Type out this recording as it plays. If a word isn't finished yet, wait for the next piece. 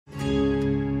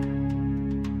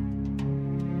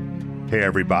Hey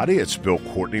everybody, it's Bill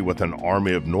Courtney with an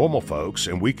army of normal folks,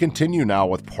 and we continue now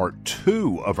with part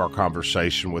 2 of our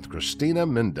conversation with Christina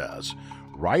Mendez,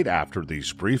 right after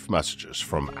these brief messages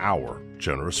from our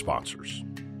generous sponsors.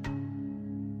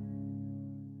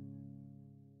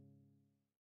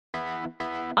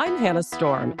 I'm Hannah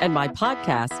Storm, and my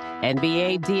podcast,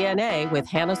 NBA DNA with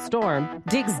Hannah Storm,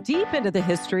 digs deep into the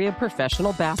history of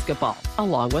professional basketball,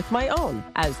 along with my own,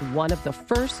 as one of the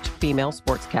first female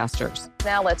sportscasters.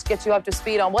 Now let's get you up to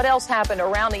speed on what else happened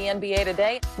around the NBA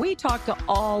today. We talked to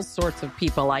all sorts of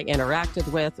people I interacted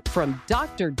with, from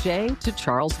Dr. J to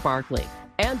Charles Barkley,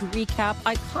 and recap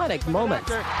iconic moments.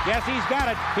 Yes, he's got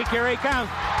it. Here he comes.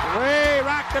 Way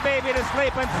rock the baby to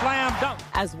sleep and slam dunk.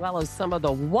 As well as some of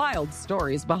the wild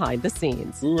stories behind the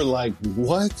scenes. We were like,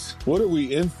 what? What are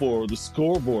we in for? The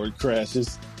scoreboard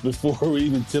crashes before we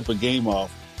even tip a game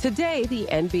off. Today, the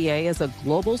NBA is a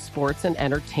global sports and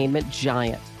entertainment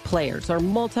giant. Players are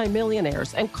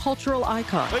multimillionaires and cultural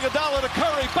icons. Iguodala to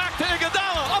Curry, back to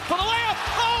Iguodala, up for the layup.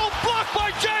 Oh, blocked by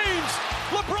James.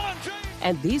 LeBron James.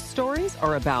 And these stories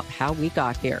are about how we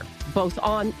got here, both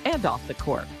on and off the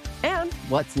court. And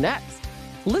what's next?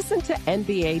 Listen to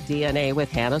NBA DNA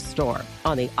with Hannah Storm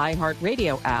on the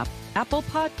iHeartRadio app, Apple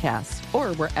Podcasts,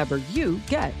 or wherever you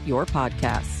get your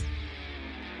podcasts.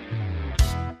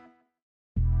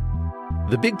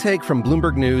 The Big Take from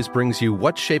Bloomberg News brings you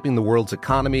what's shaping the world's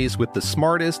economies with the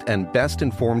smartest and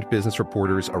best-informed business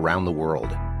reporters around the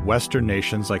world. Western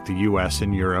nations like the U.S.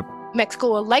 and Europe.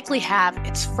 Mexico will likely have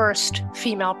its first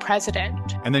female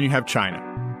president. And then you have China.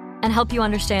 And help you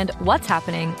understand what's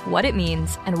happening, what it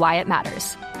means, and why it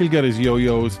matters. He'll get his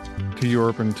yo-yos to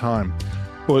Europe in time.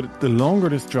 But the longer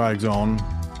this drags on,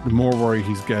 the more worry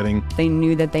he's getting. They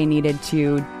knew that they needed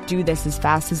to do this as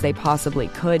fast as they possibly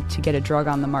could to get a drug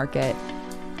on the market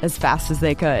as fast as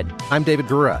they could. I'm David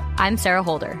Gura. I'm Sarah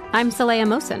Holder. I'm Saleha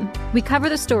Mohsen. We cover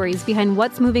the stories behind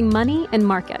what's moving money and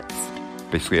markets.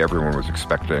 Basically, everyone was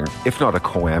expecting, if not a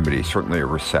calamity, certainly a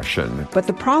recession. But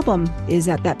the problem is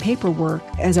that paperwork,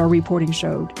 as our reporting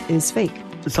showed, is fake.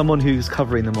 As someone who's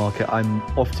covering the market, I'm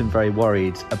often very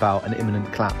worried about an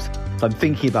imminent collapse. So I'm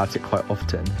thinking about it quite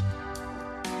often.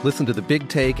 Listen to The Big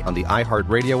Take on the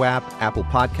iHeartRadio app, Apple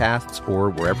Podcasts,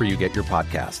 or wherever you get your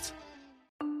podcasts.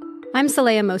 I'm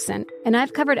Saleha Mohsen, and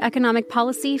I've covered economic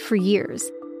policy for years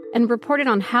and reported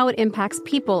on how it impacts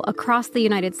people across the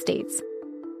United States.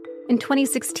 In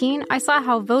 2016, I saw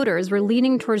how voters were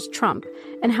leaning towards Trump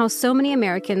and how so many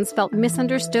Americans felt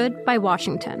misunderstood by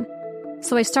Washington.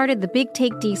 So I started The Big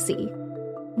Take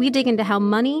DC. We dig into how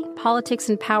money, politics,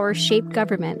 and power shape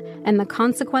government and the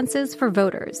consequences for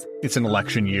voters. It's an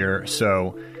election year,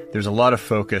 so there's a lot of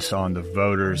focus on the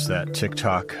voters that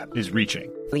TikTok is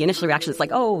reaching. The initial reaction is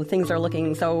like, oh, things are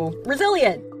looking so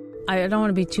resilient. I don't want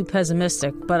to be too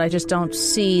pessimistic, but I just don't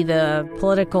see the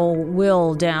political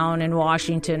will down in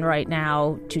Washington right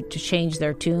now to change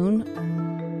their tune.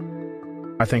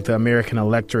 I think the American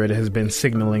electorate has been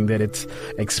signaling that it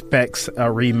expects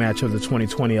a rematch of the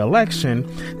 2020 election.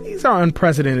 These are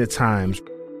unprecedented times.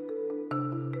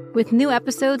 With new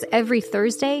episodes every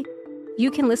Thursday,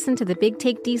 you can listen to The Big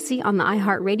Take DC on the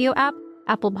iHeartRadio app,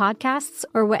 Apple Podcasts,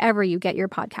 or wherever you get your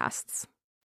podcasts.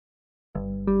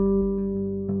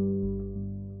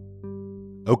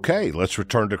 Okay, let's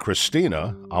return to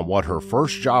Christina on what her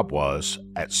first job was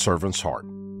at Servant's Heart.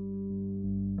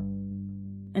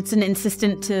 It's an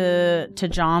assistant to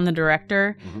John, the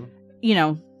director. Mm-hmm. You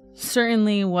know,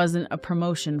 certainly wasn't a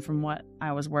promotion from what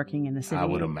I was working in the city. I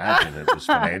would imagine it was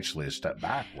financially a step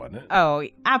back, wasn't it? Oh,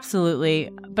 absolutely.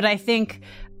 But I think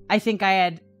I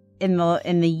had in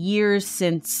the years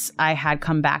since I had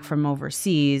come back from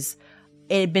overseas,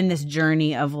 it had been this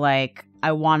journey of like,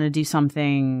 I want to do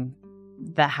something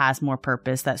that has more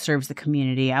purpose, that serves the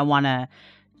community. I want to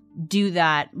do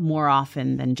that more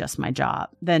often than just my job,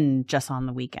 than just on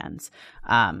the weekends.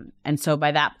 And so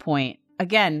by that point,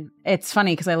 again, it's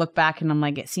funny because I look back and I'm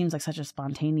like, it seems like such a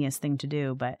spontaneous thing to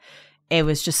do, but it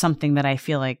was just something that I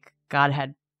feel like God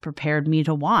had prepared me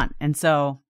to want. And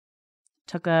so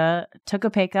took a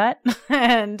pay cut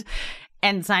and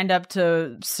signed up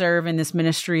to serve in this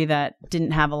ministry that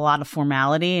didn't have a lot of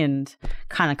formality and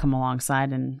kind of come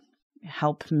alongside and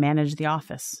help manage the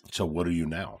office. So what are you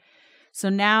now? So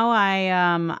now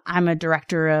I'm a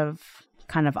director of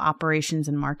kind of operations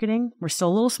and marketing. We're still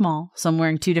a little small, so I'm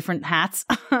wearing two different hats.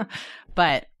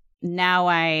 But now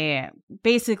I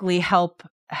basically help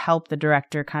the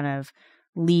director kind of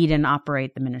lead and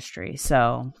operate the ministry.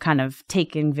 So kind of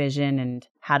taking vision and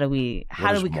how do we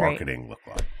create marketing look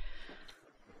like?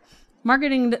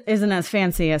 Marketing isn't as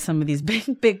fancy as some of these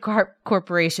big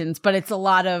corporations, but it's a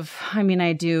lot of,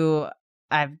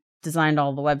 I've designed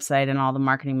all the website and all the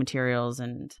marketing materials,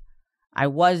 and I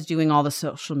was doing all the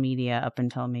social media up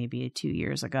until maybe 2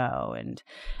 years ago,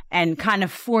 and kind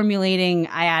of formulating.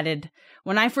 I added,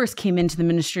 when I first came into the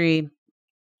ministry,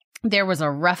 there was a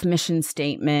rough mission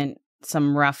statement,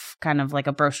 some rough kind of like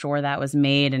a brochure that was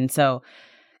made. And so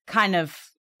kind of,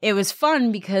 it was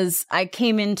fun because I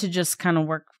came in to just kind of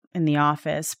work in the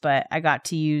office, but I got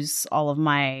to use all of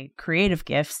my creative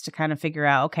gifts to kind of figure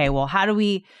out, okay, well, how do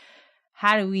we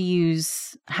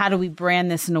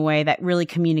brand this in a way that really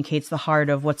communicates the heart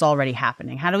of what's already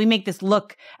happening? How do we make this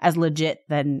look as legit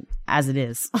than as it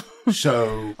is?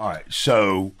 So, all right.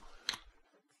 So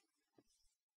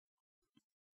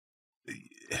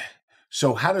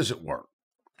how does it work?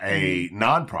 A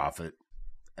nonprofit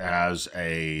as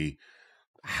a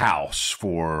house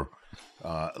for,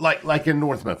 like in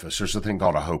North Memphis, there's a thing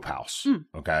called a Hope House.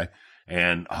 Okay.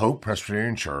 And Hope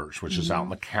Presbyterian Church, which is out in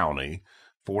the county,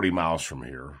 40 miles from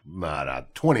here,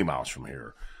 20 miles from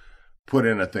here, put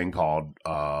in a thing called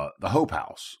the Hope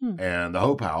House. And the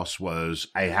Hope House was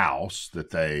a house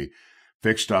that they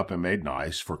fixed up and made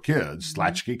nice for kids,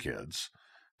 latchkey kids,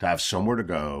 to have somewhere to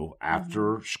go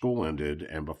after school ended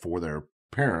and before their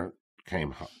parent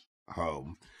came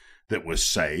home that was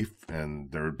safe,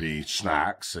 and there would be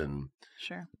snacks and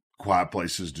quiet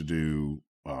places to do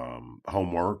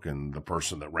homework, and the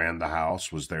person that ran the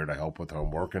house was there to help with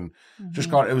homework, and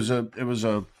it was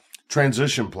a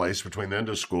transition place between the end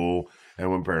of school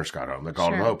and when parents got home. They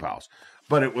called it the Hope House,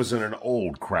 but it was in an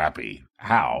old crappy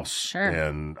house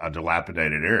in a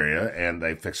dilapidated area, and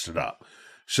they fixed it up.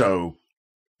 So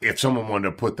if someone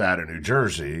wanted to put that in New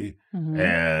Jersey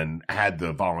and had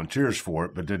the volunteers for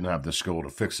it but didn't have the skill to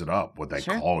fix it up, would they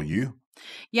call you?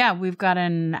 Yeah, we've got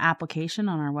an application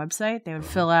on our website. They would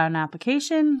fill out an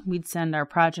application. We'd send our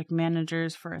project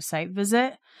managers for a site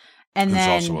visit. And then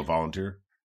also a volunteer?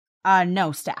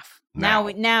 No, staff.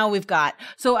 Now we've got,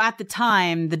 so at the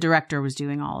time, the director was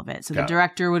doing all of it. So the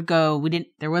director would go,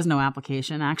 there was no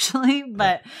application actually,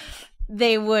 but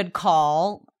they would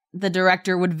call, the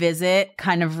director would visit,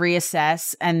 kind of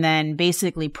reassess, and then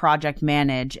basically project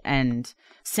manage and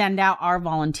send out our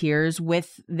volunteers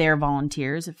with their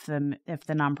volunteers if the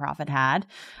nonprofit had,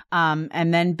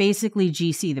 and then basically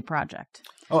GC the project.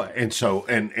 Oh, and so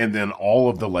and then all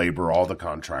of the labor, all the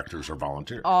contractors are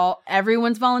volunteers.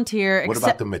 Everyone's volunteer. What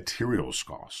about the materials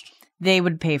cost? They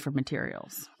would pay for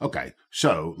materials. Okay,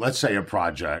 so let's say a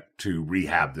project to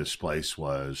rehab this place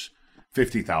was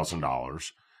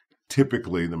 $50,000.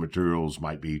 Typically, the materials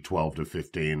might be $12 to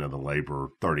 $15 and the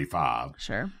labor $35.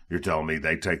 Sure. You're telling me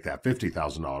they take that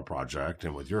 $50,000 project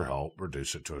and with your help,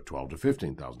 reduce it to a $12,000 to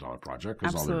 $15,000 project.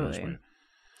 Absolutely.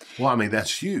 Well, I mean,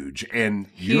 that's huge. And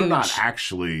you're not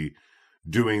actually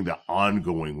doing the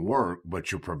ongoing work,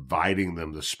 but you're providing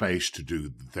them the space to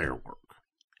do their work.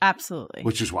 Absolutely.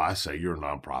 Which is why I say you're a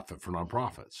nonprofit for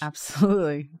nonprofits.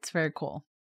 Absolutely. It's very cool.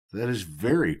 That is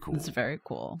very cool. It's very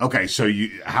cool. Okay, so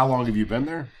how long have you been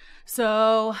there?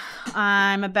 So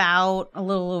I'm about a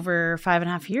little over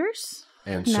 5.5 years.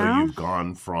 And so you've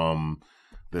gone from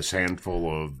this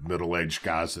handful of middle-aged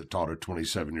guys that taught a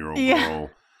 27-year-old girl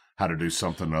how to do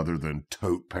something other than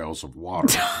tote pails of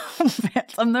water.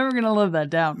 I'm never going to live that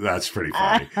down. That's pretty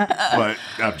funny. But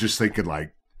I'm just thinking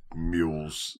like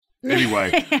mules.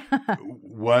 Anyway,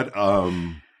 what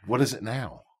is it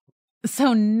now?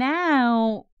 So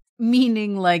now,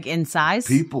 meaning like in size?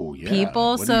 People, yeah.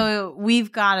 People. So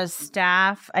we've got a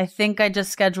staff. I think I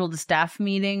just scheduled a staff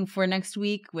meeting for next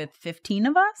week with 15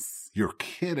 of us. You're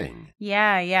kidding.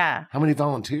 Yeah. How many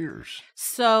volunteers?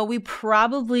 So we've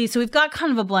got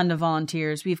kind of a blend of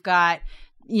volunteers. We've got,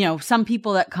 some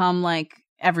people that come like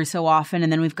every so often,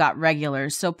 and then we've got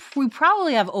regulars. So we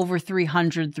probably have over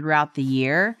 300 throughout the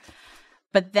year.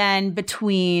 But then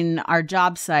between our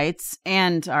job sites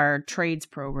and our trades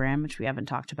program, which we haven't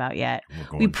talked about yet,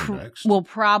 we'll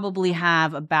probably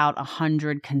have about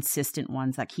 100 consistent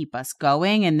ones that keep us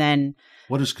going. And then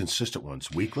what is consistent ones?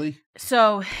 Weekly?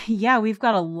 So yeah, we have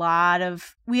a lot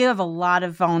of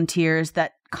volunteers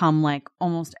that come like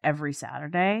almost every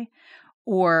Saturday,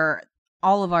 or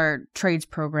all of our trades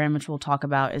program, which we'll talk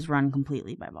about, is run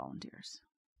completely by volunteers.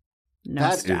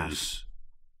 No staff. That is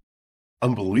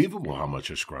unbelievable how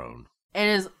much it's grown. It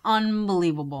is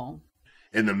unbelievable.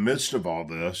 In the midst of all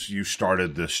this, you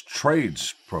started this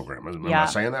trades program. Am I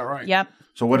saying that right? Yep.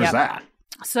 So what is that?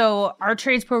 So our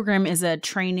trades program is a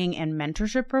training and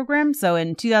mentorship program. So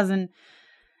in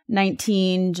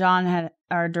 2019,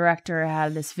 our director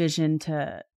had this vision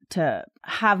to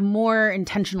have more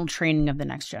intentional training of the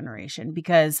next generation,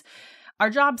 because our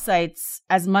job sites,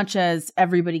 as much as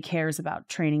everybody cares about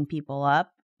training people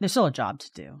up, there's still a job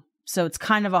to do. So it's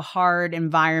kind of a hard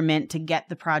environment to get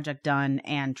the project done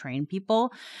and train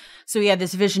people. So he had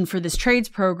this vision for this trades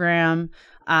program.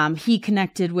 He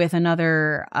connected with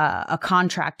a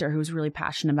contractor who's really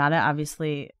passionate about it.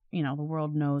 Obviously, you know, the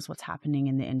world knows what's happening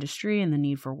in the industry and the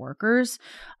need for workers.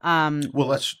 Well,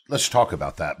 let's talk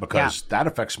about that because that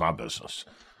affects my business.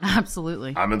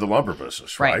 Absolutely. I'm in the lumber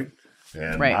business, right?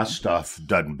 And my stuff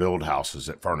doesn't build houses,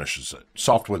 it furnishes it.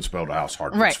 Softwoods build a house,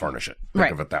 hardwoods furnish it.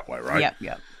 Think of it that way, right?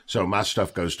 Yep. So my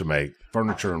stuff goes to make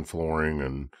furniture and flooring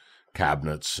and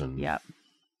cabinets and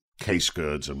case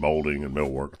goods and molding and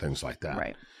millwork, things like that.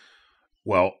 Right.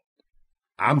 Well,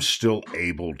 I'm still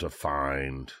able to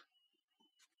find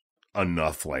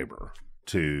enough labor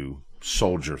to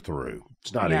soldier through.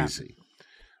 It's not easy.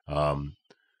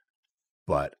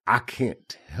 But I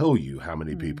can't tell you how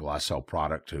many people I sell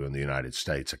product to in the United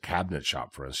States, a cabinet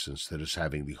shop, for instance, that is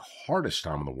having the hardest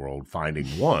time in the world finding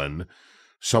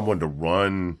someone to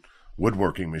run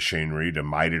woodworking machinery to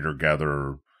miter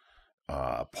together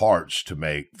parts to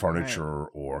make furniture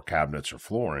or cabinets or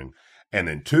flooring. And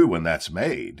then two, when that's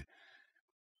made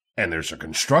and there's a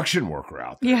construction worker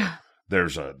out there. Yeah.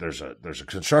 There's a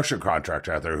construction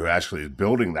contractor out there who actually is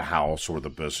building the house or the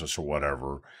business or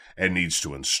whatever and needs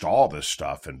to install this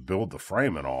stuff and build the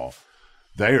frame and all.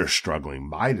 They are struggling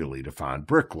mightily to find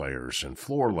bricklayers and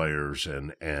floor layers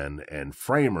and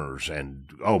framers and,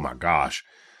 oh my gosh,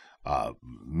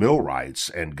 millwrights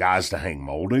and guys to hang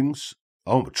moldings.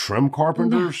 Oh, trim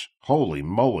carpenters. Holy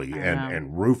moly.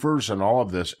 And roofers and all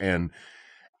of this. And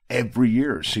every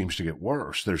year it seems to get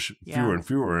worse. There's fewer and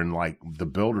fewer. And like the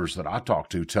builders that I talk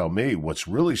to tell me what's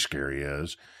really scary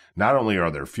is not only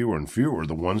are there fewer and fewer,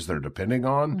 the ones they're depending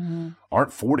on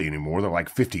aren't 40 anymore. They're like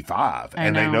 55.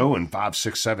 And they know in 5,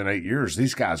 6, 7, 8 years,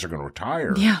 these guys are going to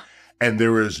retire. Yeah. And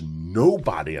there is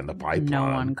nobody in the pipeline. No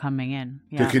one coming in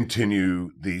to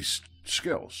continue these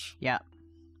skills. Yeah.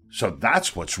 So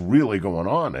that's what's really going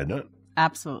on, isn't it?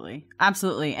 Absolutely.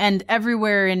 Absolutely. And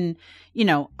everywhere in, you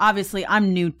know, obviously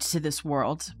I'm new to this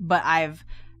world, but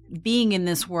being in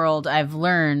this world, I've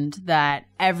learned that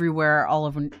everywhere, all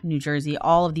over New Jersey,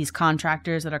 all of these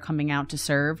contractors that are coming out to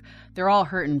serve, they're all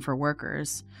hurting for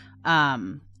workers.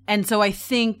 And so I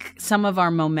think some of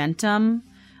our momentum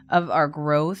of our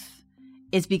growth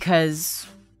is because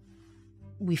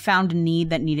we found a need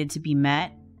that needed to be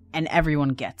met and everyone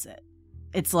gets it.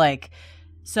 It's like,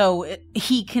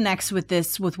 he connects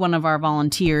with one of our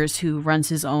volunteers who runs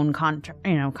his own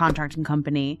contracting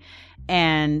company.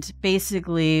 And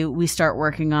basically we start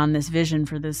working on this vision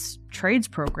for this trades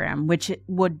program, which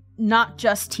would not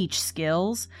just teach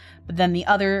skills, but then the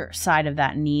other side of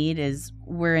that need is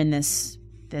we're in this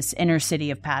inner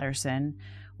city of Paterson,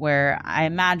 where I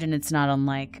imagine it's not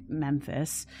unlike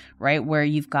Memphis, right? Where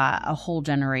you've got a whole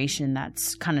generation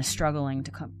that's kind of struggling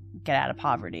to get out of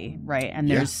poverty, right?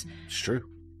 And it's true.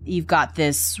 You've got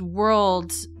this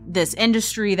world, this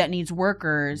industry that needs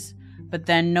workers, but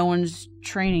then no one's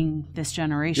training this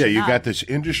generation. Yeah, you've got this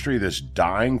industry that's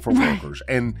dying for workers.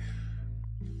 And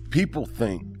people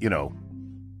think, you know,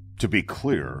 to be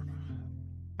clear,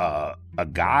 a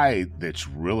guy that's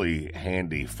really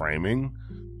handy framing,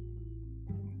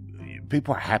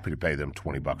 people are happy to pay them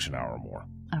 $20 an hour or more.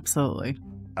 Absolutely.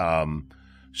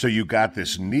 So you got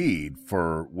this need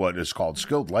for what is called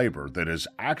skilled labor that is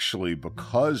actually,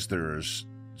 because there's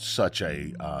such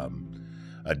a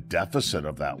deficit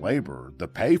of that labor, the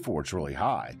pay for it's really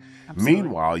high. Absolutely.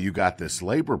 Meanwhile, you got this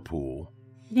labor pool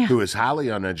who is highly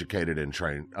uneducated and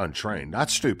untrained, not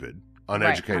stupid,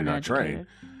 uneducated, untrained,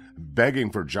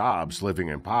 begging for jobs, living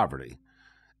in poverty.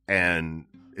 And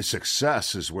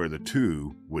success is where the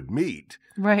two would meet.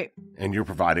 Right. And you're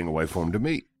providing a way for them to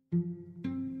meet.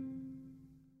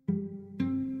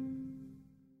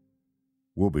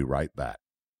 We'll be right back.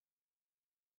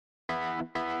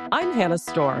 I'm Hannah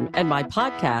Storm, and my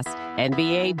podcast,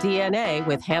 NBA DNA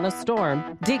with Hannah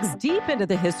Storm, digs deep into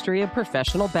the history of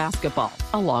professional basketball,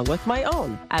 along with my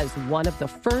own, as one of the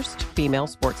first female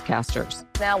sportscasters.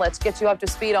 Now let's get you up to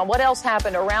speed on what else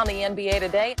happened around the NBA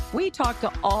today. We talked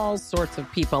to all sorts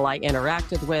of people I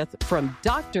interacted with, from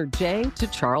Dr. J to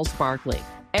Charles Barkley,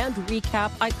 and recap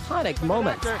iconic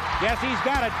moments. Yes, he's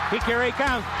got it. Here he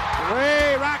comes.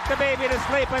 Way rock the baby to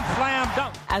sleep and slam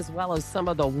dunk. As well as some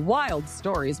of the wild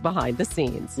stories behind the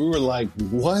scenes. We were like,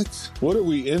 what? What are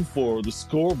we in for? The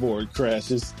scoreboard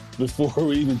crashes before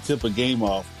we even tip a game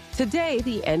off. Today,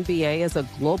 the NBA is a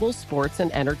global sports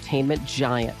and entertainment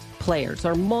giant. Players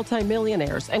are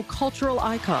multimillionaires and cultural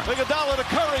icons. Iguodala to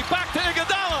Curry, back to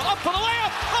Iguodala, up for the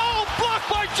layup. Oh, blocked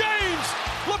by James.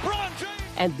 LeBron James.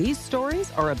 And these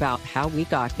stories are about how we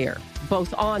got here,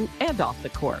 both on and off the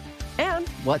court. And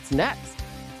what's next?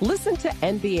 Listen to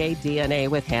NBA DNA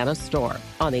with Hannah Storr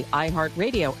on the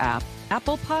iHeartRadio app,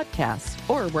 Apple Podcasts,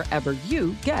 or wherever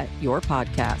you get your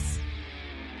podcasts.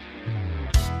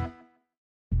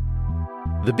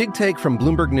 The Big Take from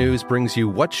Bloomberg News brings you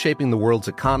what's shaping the world's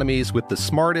economies with the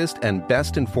smartest and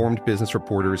best-informed business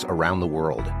reporters around the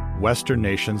world. Western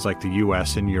nations like the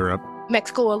U.S. and Europe.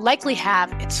 Mexico will likely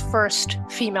have its first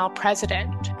female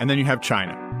president. And then you have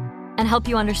China. And help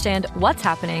you understand what's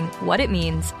happening, what it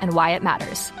means, and why it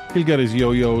matters. He'll get his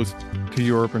yo-yos to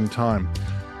Europe in time.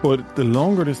 But the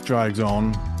longer this drags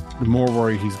on, the more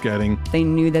worry he's getting. They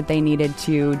knew that they needed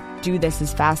to do this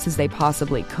as fast as they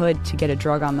possibly could to get a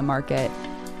drug on the market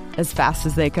as fast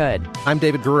as they could. I'm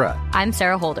David Gura. I'm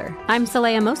Sarah Holder. I'm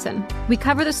Saleha Mohsen. We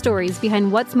cover the stories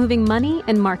behind what's moving money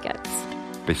and markets.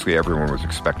 Basically, everyone was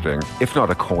expecting, if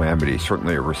not a calamity,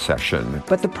 certainly a recession.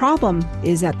 But the problem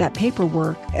is that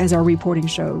paperwork, as our reporting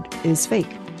showed, is fake.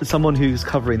 As someone who's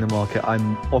covering the market,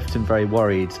 I'm often very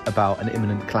worried about an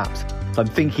imminent collapse. So I'm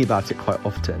thinking about it quite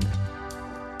often.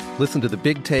 Listen to The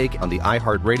Big Take on the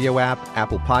iHeartRadio app,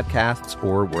 Apple Podcasts,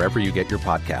 or wherever you get your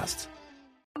podcasts.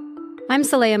 I'm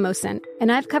Saleha Mohsen,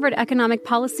 and I've covered economic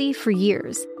policy for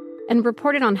years and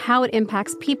reported on how it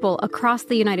impacts people across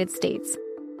the United States.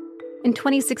 In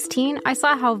 2016, I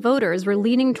saw how voters were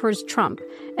leaning towards Trump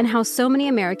and how so many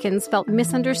Americans felt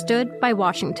misunderstood by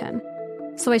Washington.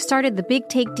 So I started The Big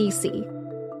Take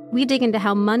DC. We dig into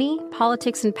how money,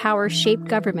 politics, and power shape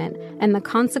government and the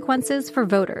consequences for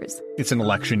voters. It's an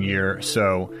election year,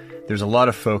 so there's a lot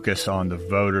of focus on the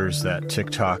voters that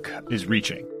TikTok is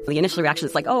reaching. The initial reaction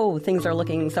is like, oh, things are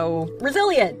looking so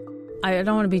resilient. I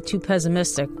don't want to be too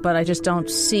pessimistic, but I just don't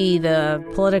see the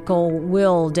political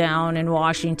will down in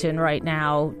Washington right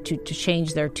now to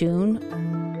change their tune.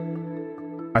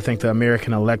 I think the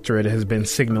American electorate has been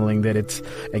signaling that it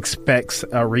expects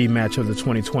a rematch of the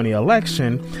 2020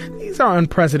 election. These are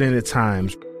unprecedented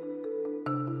times.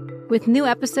 With new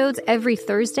episodes every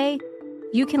Thursday,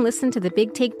 you can listen to The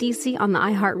Big Take DC on the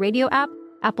iHeartRadio app,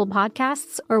 Apple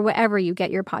Podcasts, or wherever you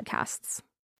get your podcasts.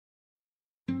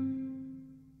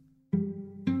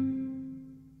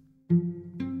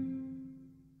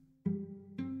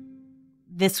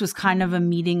 This was kind of a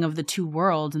meeting of the two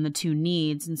worlds and the two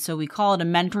needs. And so we call it a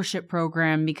mentorship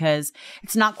program because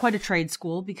it's not quite a trade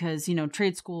school because, you know,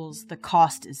 trade schools, the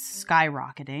cost is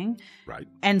skyrocketing. Right.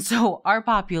 And so our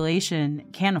population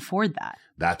can't afford that.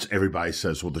 That's everybody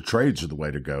says, well, the trades are the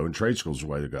way to go and trade schools are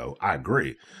the way to go. I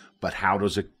agree. But how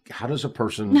does a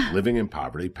person living in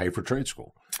poverty pay for trade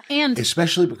school? And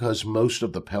especially because most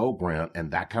of the Pell Grant and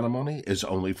that kind of money is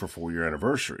only for 4-year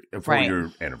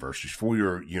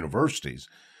universities.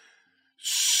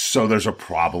 So there's a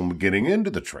problem getting into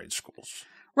the trade schools.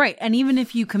 Right. And even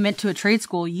if you commit to a trade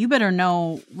school, you better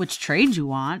know which trade you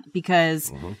want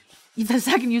because the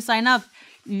second you sign up,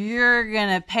 you're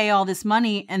going to pay all this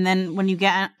money. And then when you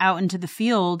get out into the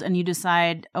field and you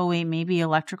decide, oh, wait, maybe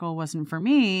electrical wasn't for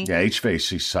me. Yeah,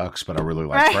 HVAC sucks, but I really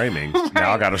like framing. Right.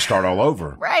 Now I got to start all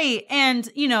over. Right. And,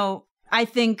 you know, I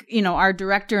think, you know, our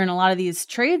director and a lot of these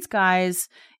trades guys,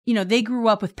 you know, they grew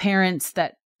up with parents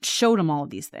that showed them all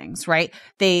of these things, right?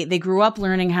 They grew up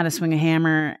learning how to swing a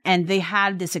hammer and they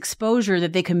had this exposure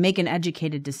that they could make an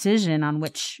educated decision on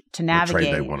which to navigate. What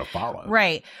trade they want to follow.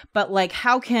 Right. But like,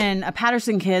 how can a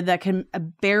Patterson kid that can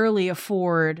barely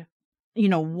afford, you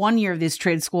know, 1 year of this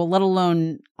trade school, let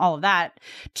alone all of that,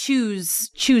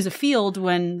 choose a field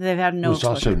when they've had no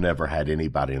exposure? Also never had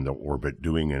anybody in their orbit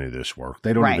doing any of this work.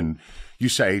 They don't even, you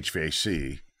say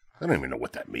HVAC, I don't even know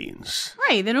what that means.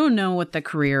 Right. They don't know what that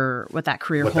career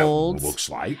holds. That looks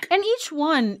like. And each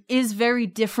one is very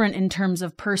different in terms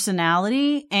of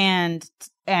personality and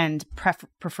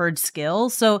preferred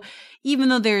skills. So even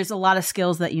though there's a lot of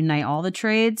skills that unite all the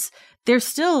trades, there's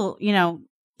still,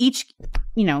 each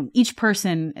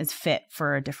person is fit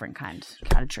for a different kind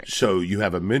of trade. So you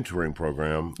have a mentoring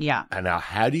program. Yeah. And now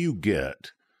how do you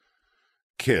get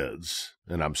kids,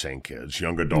 and I'm saying kids,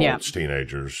 young adults,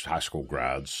 teenagers, high school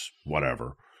grads,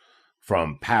 whatever,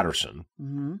 from Patterson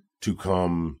to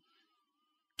come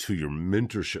to your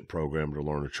mentorship program to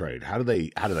learn a trade? How do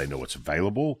they know it's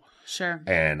available? Sure.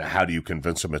 And how do you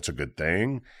convince them it's a good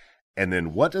thing? And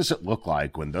then what does it look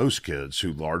like when those kids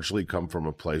who largely come from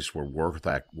a place where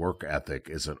work ethic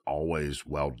isn't always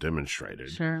well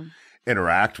demonstrated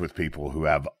interact with people who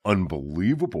have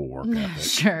unbelievable work ethic?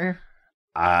 Sure.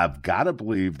 I've got to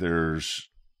believe there's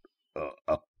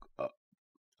a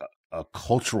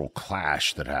cultural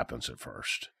clash that happens at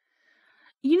first.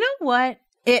 You know what?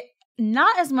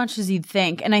 Not as much as you'd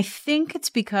think. And I think it's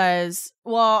because,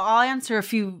 well, I'll answer a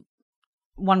few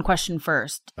one question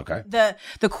first. Okay.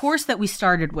 The course that we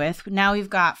started with, now we've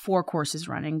got 4 courses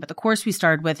running, but the course we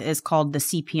started with is called the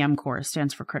CPM course,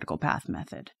 stands for Critical Path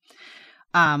Method,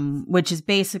 which is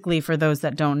basically, for those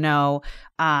that don't know,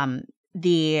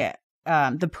 the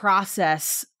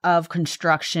process of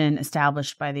construction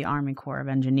established by the Army Corps of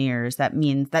Engineers.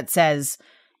 That says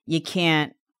you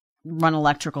can't run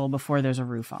electrical before there's a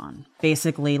roof on.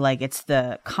 Basically, like, it's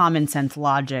the common sense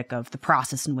logic of the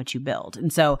process in which you build.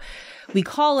 And so we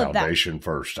call it foundation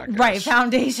first, I guess. Right,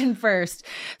 foundation first.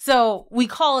 So we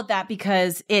call it that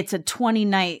because it's a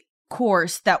 20-night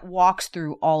course that walks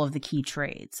through all of the key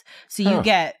trades. So you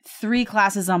get 3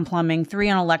 classes on plumbing,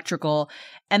 3 on electrical,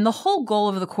 and the whole goal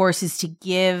of the course is to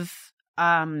give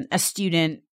a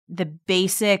student the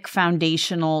basic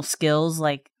foundational skills,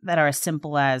 like, that are as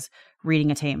simple as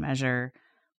reading a tape measure,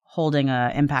 holding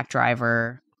a impact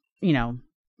driver,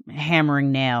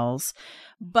 hammering nails,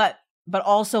 but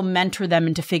also mentor them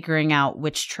into figuring out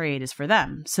which trade is for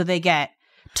them. So they get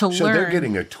to learn. So they're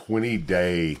getting a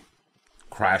 20-day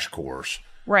crash course.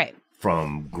 Right.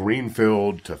 From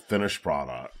greenfield to finished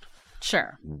product.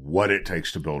 Sure. What it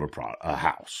takes to build a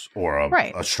house or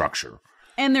a structure.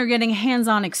 And they're getting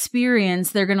hands-on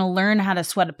experience. They're going to learn how to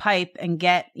sweat a pipe and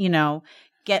get all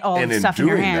the stuff in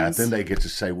your hands. And in doing that, then they get to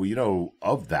say, well,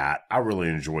 of that, I really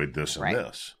enjoyed this and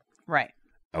this. Right.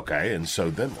 Okay, and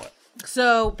so then what?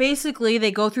 So basically,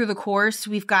 they go through the course.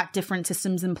 We've got different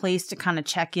systems in place to kind of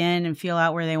check in and feel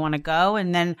out where they want to go.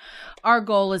 And then our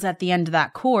goal is, at the end of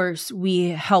that course, we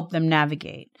help them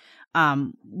navigate,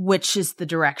 which is the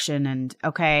direction. And,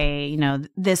 okay,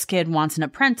 this kid wants an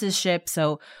apprenticeship.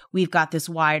 So we've got this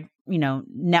wide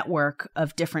network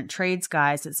of different trades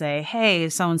guys that say, hey,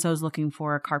 so-and-so is looking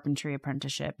for a carpentry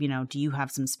apprenticeship. Do you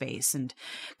have some space? And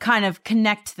kind of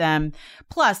connect them.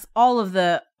 Plus, all of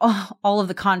the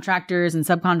contractors and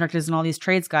subcontractors and all these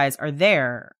trades guys are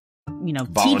there,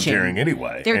 volunteering teaching.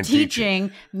 Anyway. They're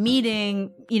teaching,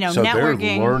 meeting, so networking.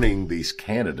 They're learning these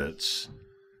candidates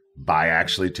by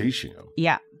actually teaching them.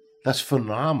 Yeah. That's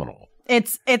phenomenal.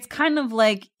 It's kind of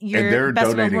like you're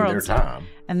best donating of their time.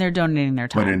 And they're donating their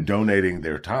time. But in donating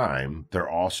their time, they're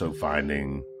also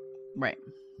finding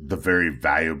the very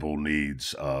valuable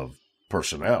needs of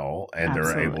personnel, and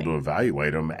they're able to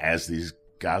evaluate them as these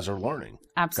guys are learning.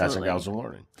 Absolutely. Guys and gals are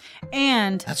learning.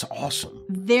 And that's awesome.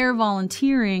 Their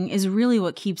volunteering is really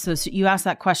what keeps those. You asked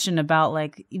that question about,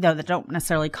 like, that don't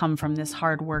necessarily come from this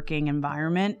hardworking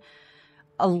environment.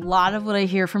 A lot of what I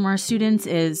hear from our students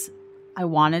is, I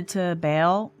wanted to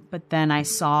bail, but then I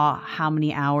saw how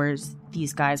many hours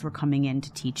these guys were coming in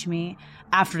to teach me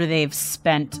after they've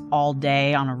spent all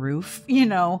day on a roof,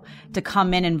 to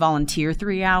come in and volunteer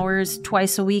 3 hours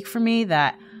twice a week for me,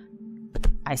 that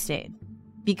I stayed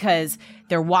because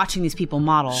they're watching these people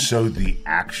model. So the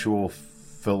actual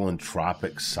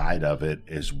philanthropic side of it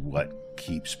is what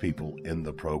keeps people in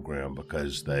the program,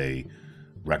 because they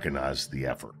recognize the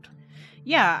effort.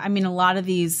 Yeah, I mean, a lot of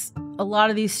these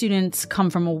students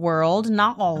come from a world,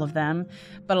 not all of them,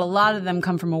 but a lot of them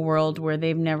come from a world where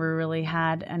they've never really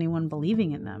had anyone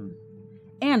believing in them.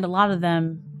 And a lot of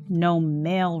them, no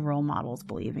male role models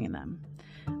believing in them.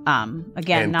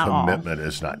 Again, and not all. Commitment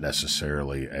is not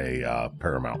necessarily a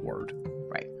paramount word.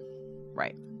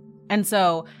 Right. And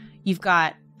so you've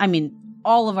got,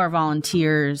 all of our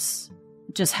volunteers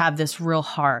just have this real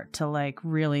heart to, like,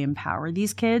 really empower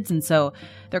these kids. And so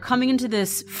they're coming into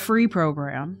this free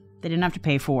program they didn't have to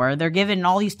pay for. They're given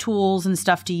all these tools and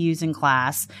stuff to use in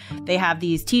class. They have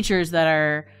these teachers that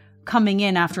are coming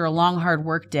in after a long, hard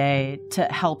work day to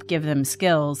help give them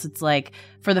skills. It's like,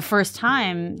 for the first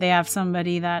time, they have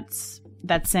somebody that's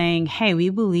saying, hey, we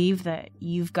believe that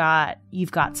you've got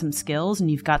some skills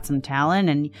and you've got some talent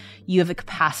and you have the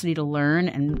capacity to learn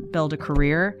and build a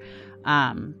career.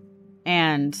 And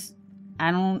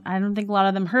I don't think a lot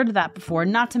of them heard of that before.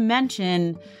 Not to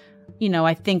mention,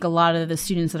 I think a lot of the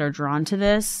students that are drawn to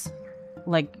this,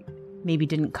 like, maybe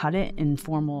didn't cut it in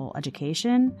formal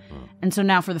education. And so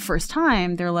now for the first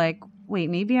time, they're like, wait,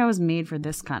 maybe I was made for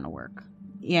this kind of work.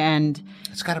 And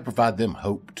it's got to provide them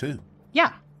hope too.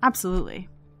 Yeah, absolutely.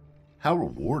 How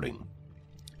rewarding.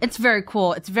 It's very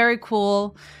cool. It's very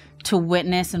cool to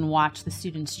witness and watch the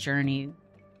students' journey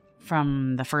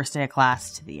from the first day of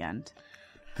class to the end.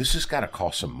 This has got to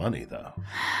cost some money, though.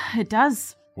 It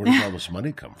does. Where does all this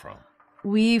money come from?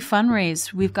 We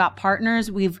fundraise. We've got partners.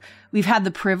 We've had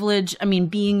the privilege.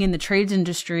 Being in the trades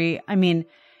industry,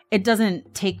 it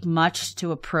doesn't take much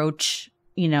to approach,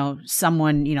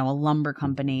 someone, a lumber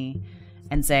company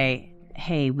and say,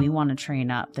 hey, we want to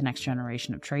train up the next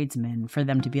generation of tradesmen, for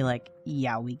them to be like,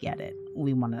 yeah, we get it.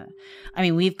 We want to. I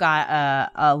mean, we've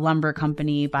got a lumber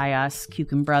company by us,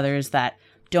 Kukin Brothers, that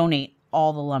donate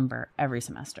all the lumber every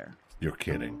semester. You're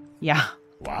kidding. Yeah.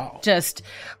 Wow. Just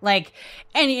like,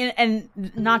 and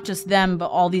not just them, but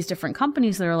all these different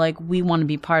companies that are like, we want to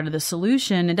be part of the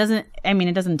solution. It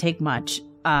doesn't take much.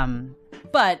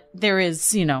 But there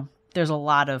is, there's a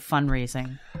lot of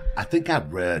fundraising. I think I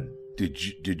read,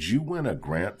 did you win a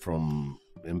grant from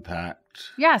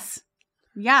Impact? Yes.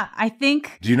 Yeah, I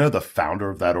think. Do you know the founder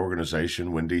of that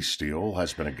organization, Wendy Steele,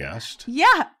 has been a guest?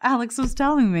 Yeah, Alex was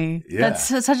telling me. Yeah.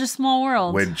 That's such a small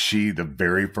world. When the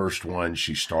very first one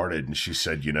she started, and she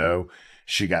said,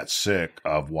 she got sick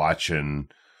of watching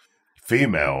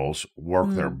females work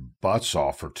their butts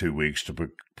off for 2 weeks to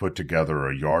put together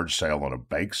a yard sale and a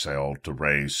bake sale to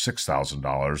raise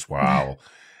 $6,000 while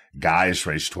guys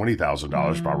raised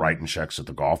 $20,000 by writing checks at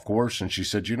the golf course. And she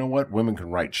said, you know what? Women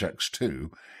can write checks too.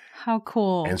 How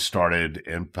cool. And started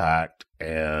Impact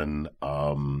and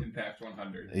Impact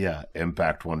 100. Yeah,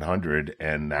 Impact 100.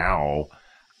 And now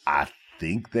I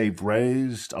think they've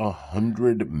raised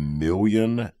 $100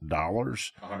 million.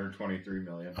 $123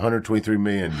 million. $123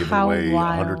 million, giving away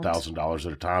 $100,000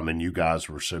 at a time. And you guys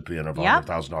were recipient of a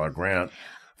 $100,000 grant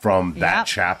from that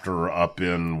chapter up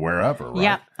in wherever, right?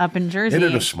 Yep, up in Jersey.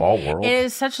 Isn't it a small world? It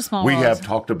is such a small world. We have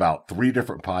talked about 3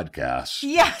 different podcasts.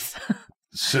 Yes.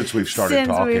 Since we've started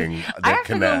talking. I have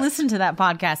to go listen to that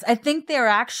podcast. I think they're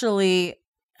actually,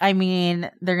 they're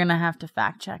going to have to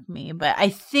fact check me, but I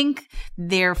think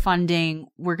they're funding,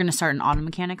 we're going to start an auto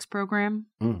mechanics program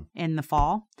in the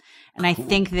fall. And I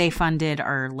think they funded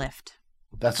our lift.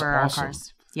 That's for awesome. Our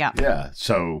cars. Yeah. Yeah.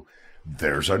 So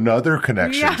there's another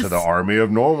connection to the army of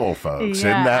normal folks.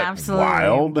 Isn't that absolutely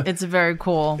wild? It's very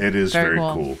cool. It is very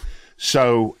cool.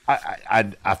 So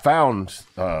I found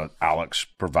Alex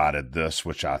provided this,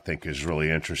 which I think is really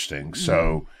interesting.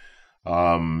 So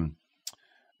New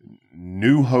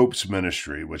Hope's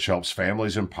ministry, which helps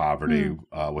families in poverty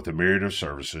with a myriad of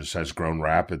services, has grown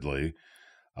rapidly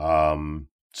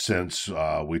since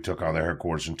we took on their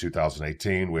headquarters in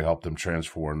 2018. We helped them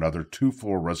transform another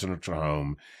 2-floor residential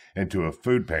home into a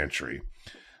food pantry.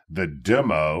 The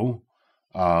demo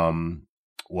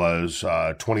was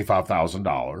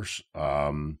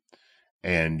 $25,000,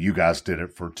 and you guys did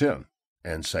it for 10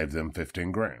 and saved them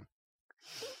 $15,000.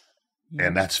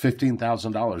 And that's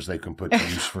 $15,000 they can put to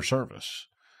use for service.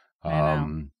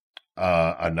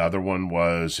 Another one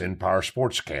was Empire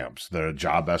Sports Camps. The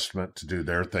job estimate to do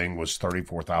their thing was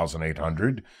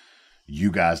 $34,800.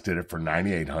 You guys did it for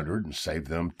 $9,800 and saved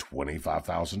them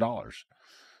 $25,000.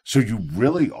 So you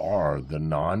really are the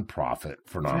nonprofit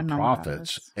for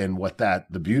nonprofits. And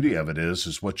the beauty of it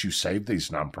is what you save these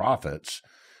nonprofits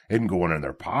isn't going in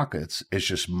their pockets. It's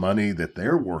just money that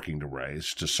they're working to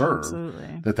raise to serve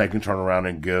that they can turn around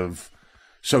and give.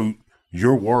 So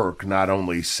your work not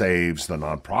only saves the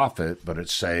nonprofit, but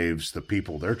it saves the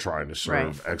people they're trying to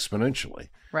serve exponentially.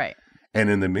 Right.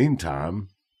 And in the meantime,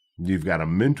 you've got a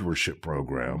mentorship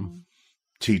program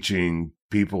teaching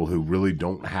people who really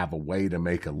don't have a way to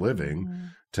make a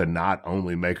living to not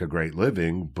only make a great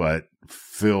living, but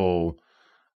fill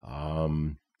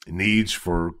needs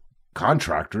for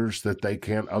contractors that they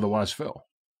can't otherwise fill.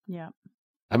 Yeah.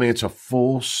 It's a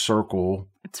full circle.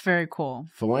 It's very cool.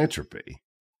 Philanthropy.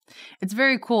 It's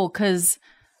very cool because,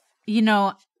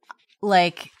 there's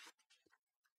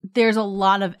a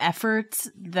lot of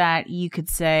efforts that you could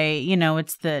say,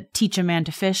 it's the teach a man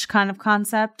to fish kind of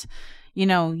concept.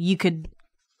 You could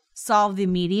solve the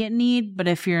immediate need, but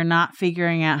if you're not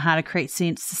figuring out how to create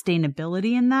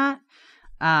sustainability in that,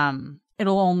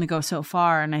 it'll only go so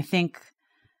far. And I think,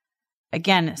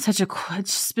 again, it's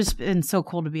just been so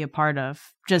cool to be a part of,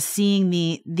 just seeing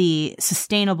the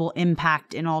sustainable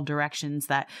impact in all directions,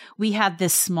 that we had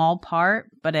this small part,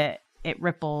 but it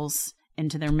ripples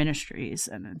into their ministries,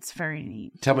 and it's very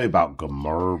neat. Tell me about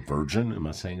Gamar Virgin. Am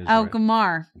I saying this right?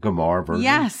 Gamar. Gamar Virgin?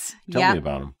 Yes. Tell me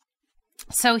about him.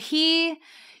 So he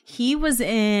was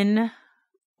in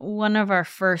one of our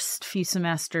first few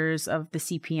semesters of the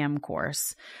CPM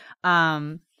course.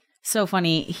 So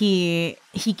funny. He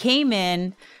came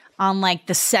in on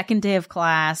the second day of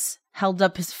class, held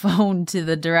up his phone to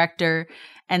the director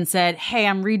and said, "Hey,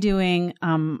 I'm redoing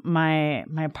my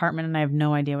apartment and I have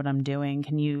no idea what I'm doing.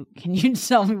 Can you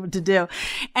tell me what to do?"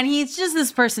 And he's just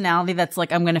this personality that's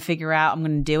like, "I'm going to figure out, I'm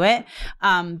going to do it."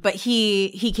 But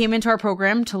he came into our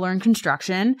program to learn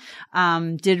construction,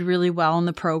 did really well in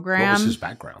the program. What was his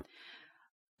background?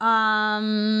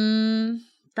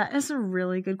 That is a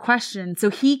really good question. So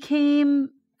he came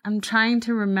I'm trying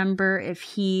to remember if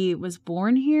he was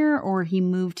born here or he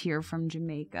moved here from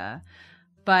Jamaica.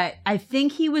 But I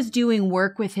think he was doing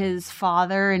work with his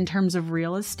father in terms of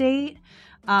real estate,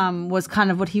 was kind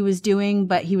of what he was doing,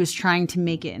 but he was trying to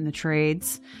make it in the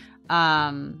trades.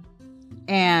 And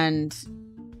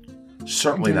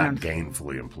certainly not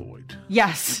gainfully employed.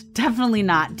 Yes, definitely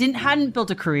not. Hadn't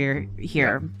built a career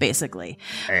here, basically.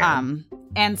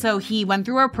 And so he went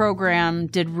through our program,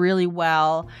 did really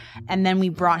well, and then we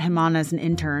brought him on as an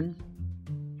intern.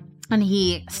 And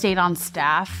he stayed on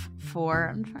staff for,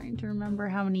 I'm trying to remember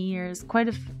how many years,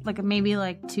 maybe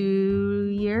 2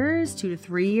 years, 2 to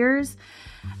 3 years.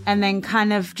 And then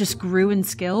kind of just grew in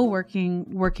skill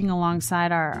working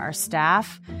alongside our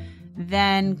staff.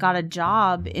 Then got a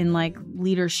job in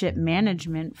leadership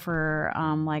management for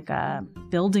a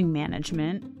building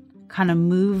management, kind of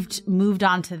moved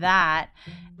on to that,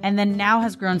 and then now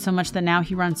has grown so much that now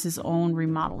he runs his own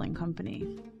remodeling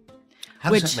company.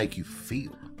 How does that make you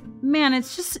feel? Man,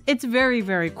 it's very,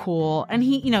 very cool. And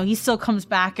he still comes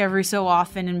back every so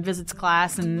often and visits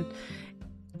class, and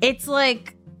it's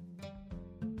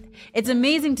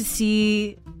amazing to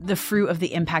see the fruit of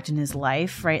the impact in his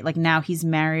life, right? Now he's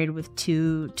married with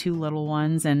two little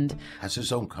ones and has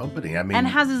his own company.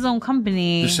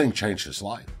 This thing changed his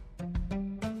life.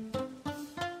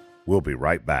 We'll be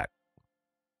right back.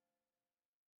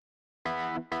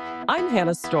 I'm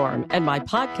Hannah Storm, and my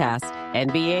podcast,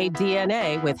 NBA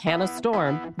DNA with Hannah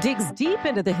Storm, digs deep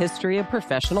into the history of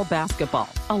professional basketball,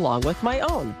 along with my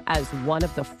own, as one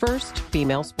of the first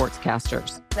female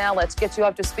sportscasters. Now let's get you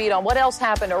up to speed on what else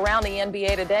happened around the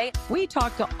NBA today. We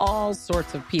talk to all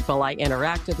sorts of people I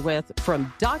interacted with,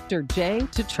 from Dr. J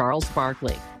to Charles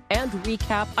Barkley, and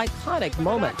recap iconic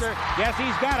moments. Yes,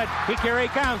 he's got it. Here he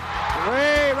comes.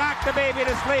 Way rock the baby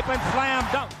to sleep and slam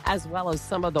dunk. As well as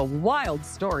some of the wild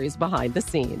stories behind the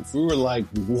scenes. We were like,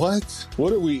 what?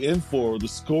 What are we in for? The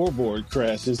scoreboard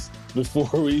crashes before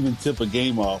we even tip a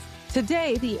game off.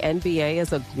 Today, the NBA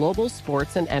is a global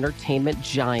sports and entertainment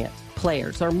giant.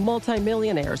 Players are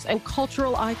multimillionaires and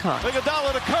cultural icons.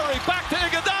 Iguodala to Curry, back to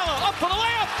Iguodala, up for the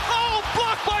layup. Oh,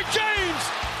 blocked by James.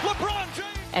 LeBron James.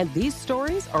 And these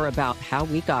stories are about how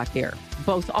we got here,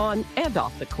 both on and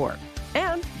off the court.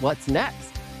 And what's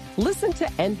next? Listen to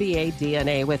NBA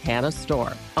DNA with Hannah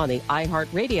Storm on the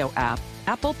iHeartRadio app,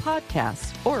 Apple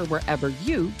Podcasts, or wherever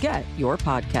you get your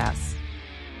podcasts.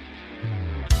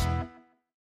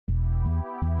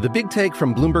 The Big Take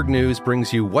from Bloomberg News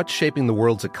brings you what's shaping the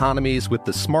world's economies with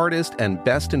the smartest and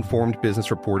best-informed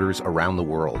business reporters around the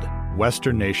world.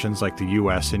 Western nations like the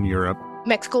U.S. and Europe.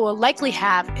 Mexico will likely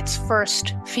have its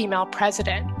first female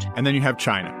president. And then you have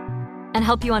China. And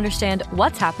help you understand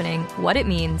what's happening, what it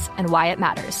means, and why it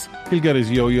matters. He'll get his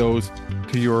yo-yos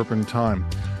to Europe in time.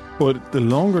 But the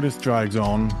longer this drags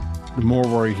on, the more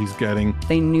worry he's getting.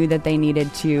 They knew that they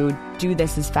needed to do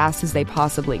this as fast as they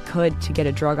possibly could to get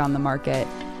a drug on the market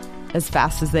as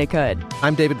fast as they could.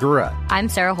 I'm David Gura. I'm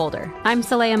Sarah Holder. I'm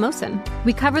Saleha Mohsen.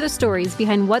 We cover the stories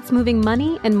behind what's moving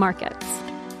money and markets.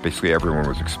 Basically, everyone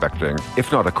was expecting,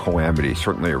 if not a calamity,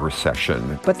 certainly a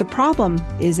recession. But the problem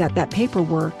is that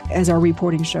paperwork, as our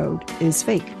reporting showed, is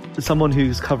fake. As someone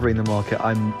who's covering the market,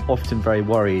 I'm often very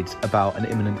worried about an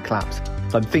imminent collapse.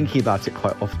 So I'm thinking about it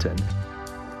quite often.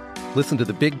 Listen to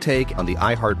The Big Take on the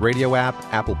iHeartRadio app,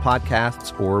 Apple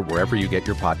Podcasts, or wherever you get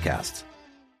your podcasts.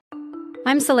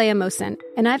 I'm Saleha Mohsen,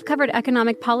 and I've covered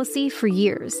economic policy for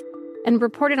years and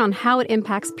reported on how it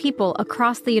impacts people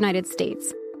across the United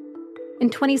States. In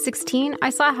 2016,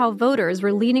 I saw how voters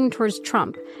were leaning towards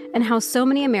Trump and how so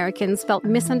many Americans felt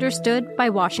misunderstood by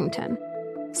Washington.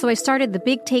 So I started The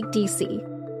Big Take DC.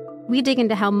 We dig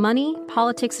into how money,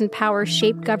 politics, and power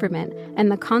shape government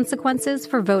and the consequences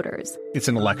for voters. It's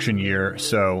an election year,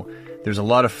 so there's a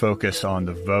lot of focus on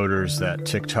the voters that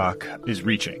TikTok is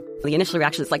reaching. The initial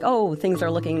reaction is like, oh, things are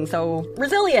looking so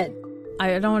resilient.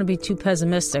 I don't want to be too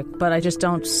pessimistic, but I just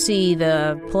don't see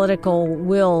the political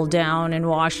will down in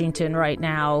Washington right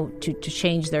now to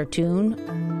change their tune.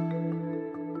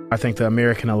 I think the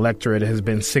American electorate has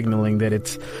been signaling that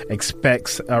it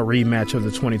expects a rematch of the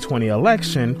 2020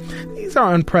 election. These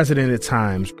are unprecedented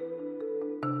times.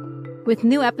 With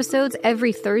new episodes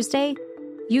every Thursday,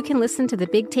 you can listen to The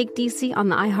Big Take DC on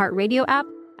the iHeartRadio app,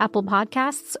 Apple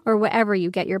Podcasts, or wherever you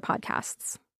get your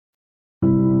podcasts.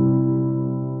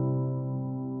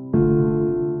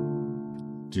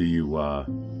 Do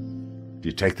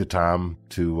you take the time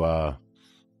to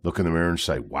look in the mirror and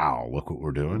say, wow, look what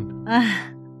we're doing?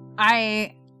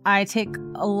 I take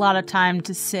a lot of time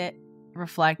to sit,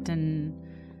 reflect, and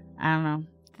I don't know,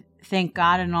 thank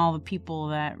God and all the people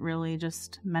that really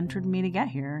just mentored me to get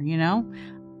here, you know?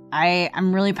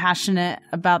 I'm really passionate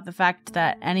about the fact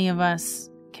that any of us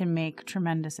can make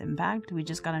tremendous impact. We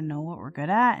just got to know what we're good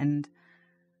at and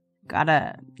got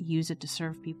to use it to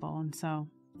serve people. And so,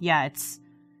 yeah, it's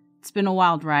been a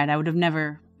wild ride. I would have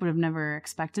never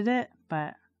expected it,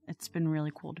 but it's been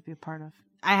really cool to be a part of.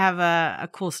 I have a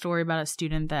cool story about a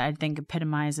student that I think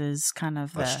epitomizes kind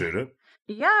of a student.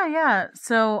 Yeah.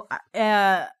 So,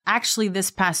 actually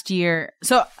this past year,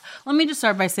 so let me just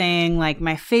start by saying, like,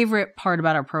 my favorite part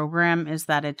about our program is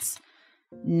that it's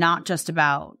not just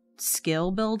about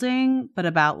skill building, but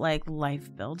about like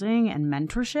life building and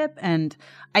mentorship. And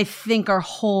I think our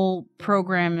whole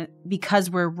program,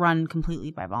 because we're run completely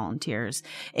by volunteers,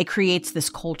 it creates this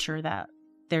culture that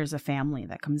there's a family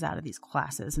that comes out of these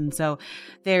classes. And so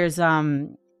there's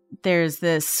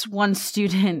this one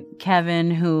student, Kevin,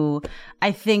 who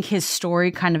I think his story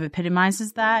kind of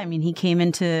epitomizes that. I mean, he came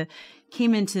into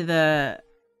the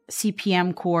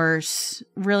CPM course,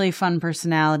 really fun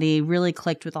personality, really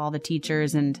clicked with all the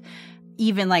teachers. And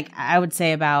even like, I would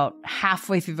say about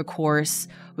halfway through the course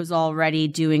was already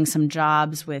doing some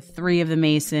jobs with 3 of the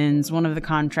masons, 1 of the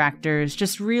contractors,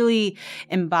 just really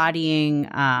embodying,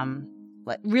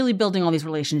 really building all these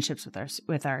relationships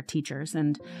with our teachers.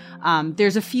 And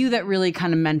there's a few that really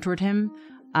kind of mentored him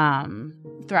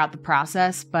throughout the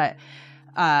process. But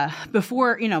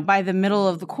before, by the middle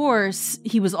of the course,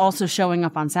 he was also showing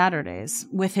up on Saturdays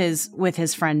with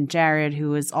his friend Jared,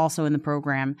 who is also in the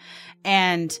program.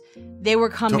 And they were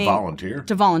coming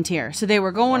to volunteer. So they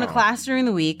were going to class during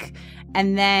the week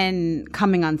and then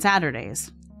coming on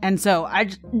Saturdays. And so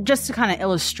just to kind of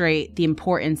illustrate the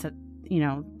importance that,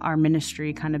 our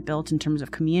ministry kind of built in terms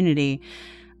of community.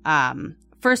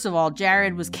 First of all,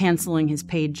 Jared was canceling his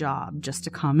paid job just to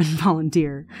come and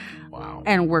volunteer. Wow.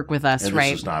 And work with us, and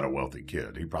right? This is not a wealthy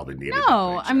kid. He probably needed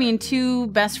No, I mean, 2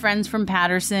 best friends from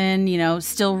Patterson,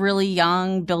 still really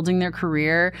young, building their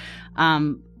career.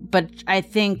 But I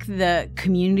think the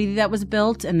community that was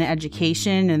built and the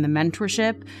education and the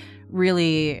mentorship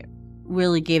really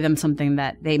gave them something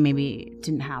that they maybe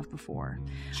didn't have before.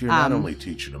 So you're not only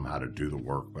teaching them how to do the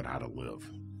work, but how to live.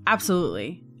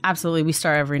 Absolutely. We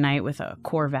start every night with a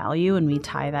core value, and we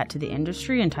tie that to the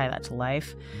industry and tie that to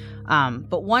life.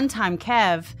 But one time,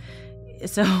 Kev,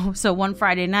 so one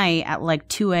Friday night at like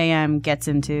 2 a.m. gets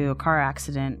into a car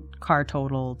accident, car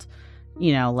totaled.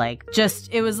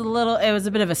 It was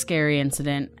a bit of a scary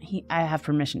incident. I have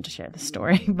permission to share the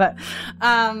story, but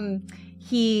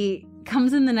he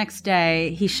comes in the next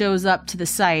day. He shows up to the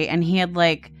site, and he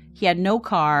had no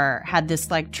car, had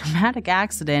this like traumatic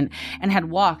accident, and had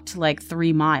walked like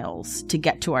 3 miles to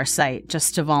get to our site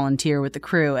just to volunteer with the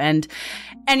crew. And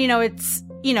it's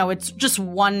just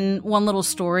one little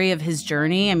story of his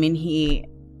journey. I mean,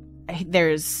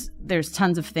 there's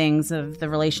tons of things of the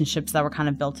relationships that were kind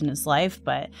of built in his life,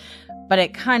 but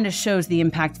it kind of shows the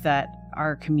impact that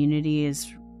our community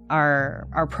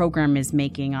our program is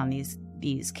making on these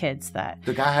kids. That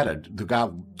the guy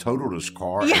totaled his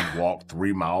car and walked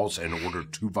 3 miles in order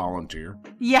to volunteer.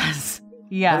 Yes,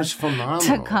 that is phenomenal.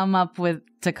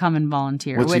 To come and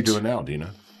volunteer. What's he doing now,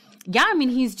 Dina? Yeah, I mean,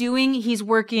 he's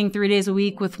working 3 days a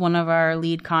week with one of our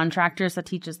lead contractors that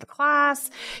teaches the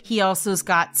class. He also's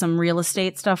got some real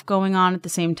estate stuff going on at the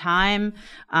same time.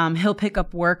 He'll pick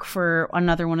up work for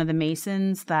another one of the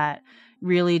masons that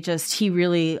really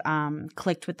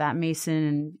clicked with that mason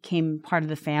and became part of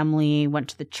the family, went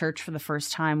to the church for the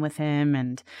first time with him.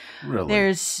 And really?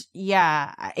 There's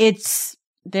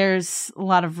a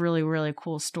lot of really, really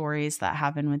cool stories that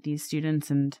happen with these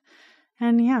students. And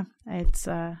yeah, it's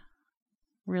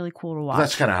really cool to watch.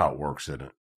 That's kind of how it works, isn't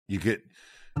it?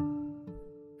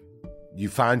 You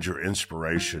find your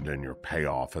inspiration and your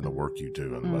payoff in the work you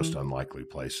do in the most unlikely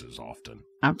places often.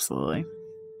 Absolutely.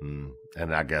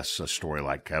 And I guess a story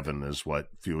like Kevin is what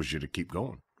fuels you to keep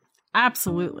going.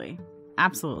 Absolutely.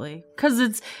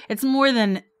 Because it's more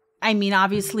than, I mean,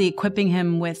 obviously equipping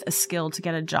him with a skill to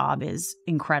get a job is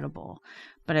incredible,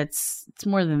 but it's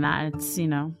more than that. It's,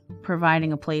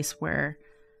 providing a place where,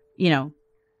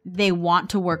 they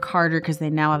want to work harder because they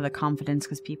now have the confidence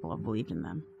because people have believed in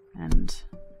them, and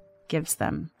gives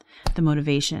them the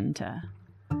motivation to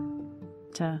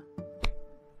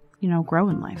grow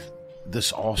in life.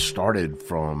 This all started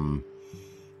from,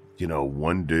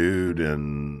 one dude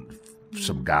and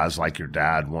some guys like your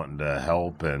dad wanting to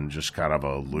help, and just kind of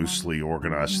a loosely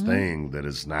organized thing that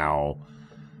is now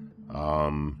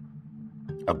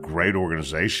a great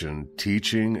organization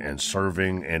teaching and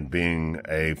serving and being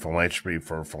a philanthropy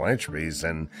for philanthropies.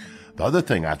 And the other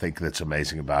thing I think that's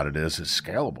amazing about it is it's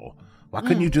scalable. Why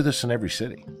couldn't you do this in every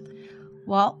city?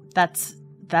 Well, that's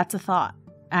a thought.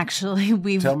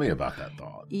 Actually, Tell me about that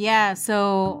thought. Yeah,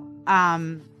 so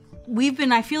I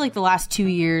feel like the last 2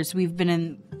 years, we've been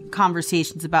in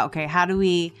conversations about, okay, how do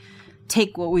we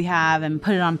take what we have and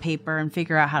put it on paper and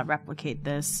figure out how to replicate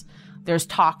this? There's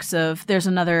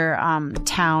another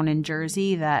town in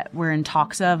Jersey that we're in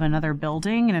talks of, another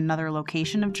building in another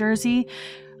location of Jersey,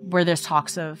 where there's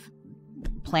talks of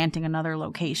planting another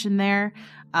location there.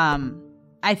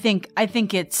 I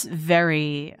think it's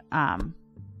very,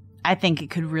 I think it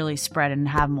could really spread and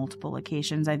have multiple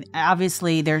locations.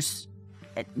 Obviously,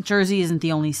 Jersey isn't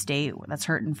the only state that's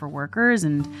hurting for workers,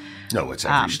 and no, it's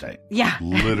every state. Yeah,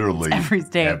 literally every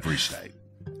state. Every state.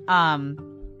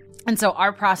 And so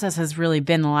our process has really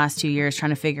been the last 2 years trying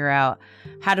to figure out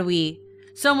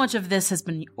so much of this has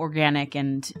been organic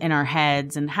and in our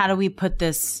heads, and how do we put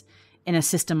this in a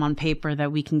system on paper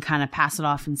that we can kind of pass it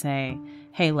off and say,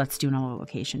 hey, let's do another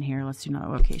location here, let's do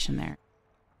another location there.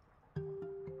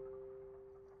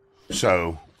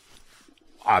 So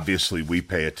obviously we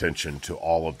pay attention to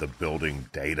all of the building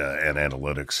data and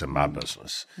analytics in my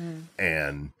business.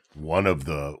 And one of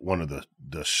the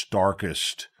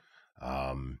starkest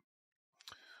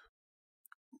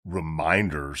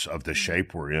reminders of the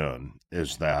shape we're in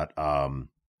is that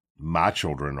my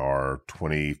children are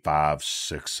 25,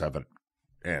 6, 7,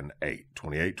 and 8,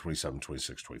 28, 27,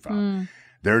 26, 25.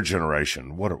 Their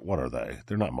generation, what are they?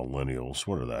 They're not millennials.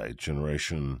 What are they?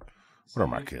 What are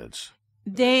my kids?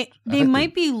 They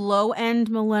might be low end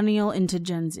millennial into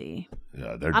Gen Z.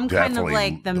 Yeah, they're I'm definitely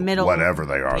kind of like the middle. Whatever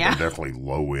they are, Yeah. they're definitely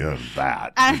low end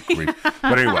that.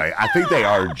 But anyway, I think they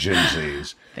are Gen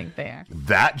Zs. I think they are.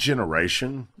 That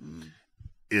generation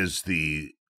is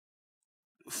the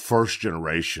first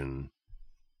generation.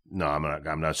 No,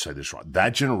 I'm not saying this wrong.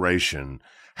 That generation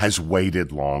has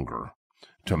waited longer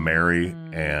to marry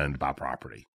and buy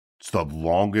property. It's the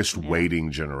longest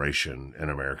waiting generation in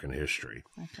American history.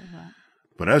 I feel that.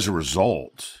 But as a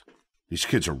result, these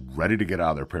kids are ready to get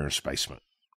out of their parents' basement.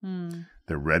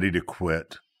 They're ready to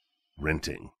quit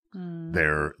renting.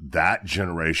 That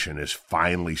generation is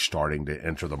finally starting to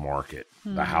enter the market,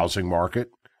 the housing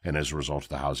market, and as a result of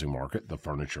the housing market, the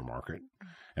furniture market,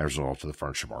 as a result of the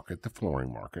furniture market, the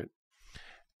flooring market.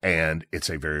 And it's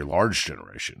a very large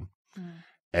generation.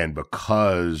 And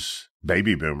because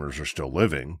baby boomers are still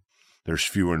living, there's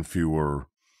fewer and fewer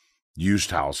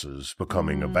used houses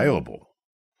becoming available.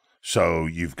 So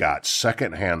you've got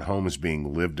secondhand homes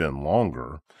being lived in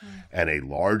longer, and a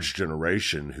large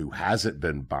generation who hasn't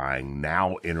been buying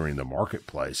now entering the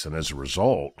marketplace. And as a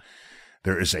result,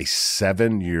 there is a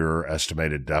 7-year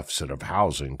estimated deficit of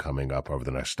housing coming up over the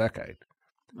next decade.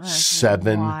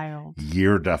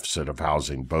 7-year deficit of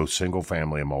housing, both single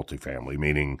family and multifamily,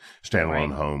 meaning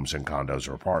standalone homes and condos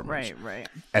or apartments. Right.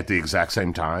 At the exact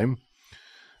same time,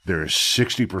 there is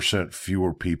 60%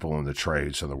 fewer people in the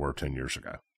trades than there were 10 years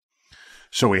ago.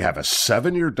 So we have a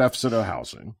 7-year deficit of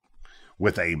housing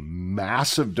with a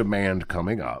massive demand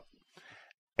coming up,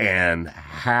 and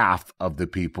half of the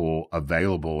people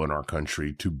available in our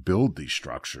country to build these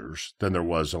structures than there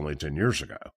was only 10 years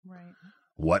ago. Right.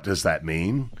 What does that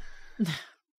mean?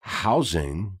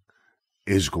 Housing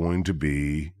is going to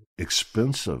be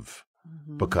expensive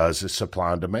because it's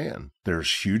supply and demand.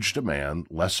 There's huge demand,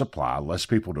 less supply, less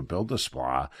people to build the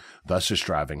supply, thus it's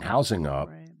driving housing up.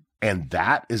 Right. And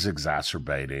that is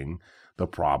exacerbating the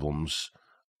problems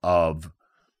of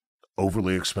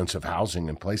overly expensive housing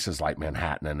in places like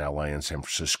Manhattan and LA and San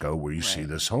Francisco, where you see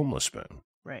this homeless boom.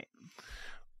 Right.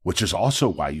 Which is also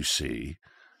why you see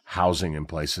housing in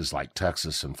places like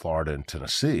Texas and Florida and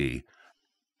Tennessee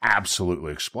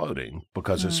absolutely exploding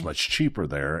because it's much cheaper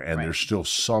there and there's still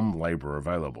some labor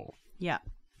available. Yeah.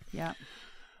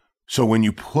 So when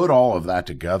you put all of that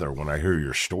together, when I hear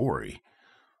your story,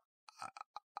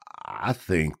 I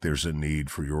think there's a need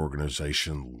for your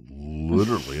organization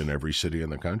literally in every city in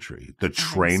the country. The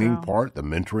training part, the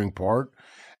mentoring part,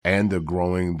 and the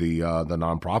growing the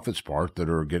nonprofits part that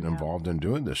are getting involved in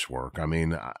doing this work. I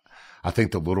mean, I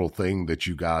think the little thing that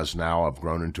you guys now have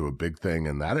grown into a big thing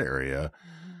in that area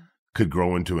could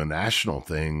grow into a national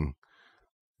thing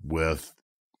with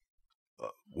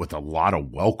a lot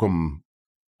of welcome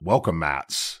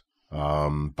mats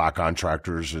by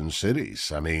contractors in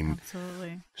cities. I mean,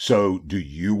 absolutely. So do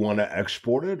you want to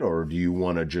export it, or do you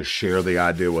want to just share the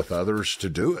idea with others to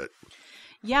do it?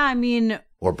 Yeah, I mean,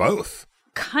 or both.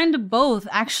 Kind of both.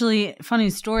 Actually, funny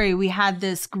story. We had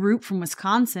this group from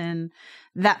Wisconsin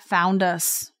that found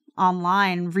us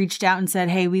online, reached out and said,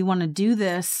 hey, we want to do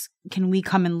this. Can we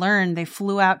come and learn? They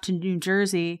flew out to New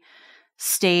Jersey,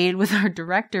 stayed with our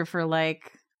director for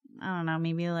like, I don't know,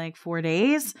 maybe like 4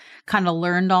 days, kind of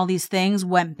learned all these things,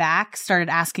 went back, started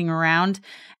asking around,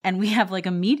 and we have like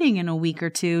a meeting in a week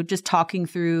or two, just talking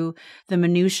through the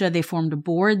minutia. They formed a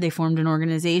board, they formed an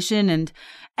organization, and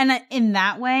in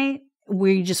that way,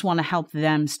 we just want to help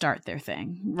them start their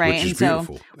thing, right? Which is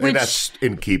beautiful. And that's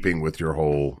in keeping with your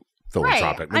whole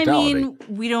philanthropic mentality. I mean,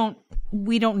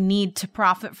 we don't need to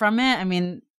profit from it. I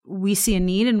mean, we see a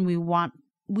need, and we want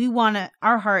to,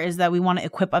 our heart is that we want to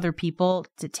equip other people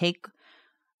to take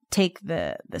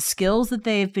the skills that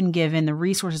they've been given, the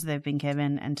resources they've been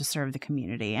given, and to serve the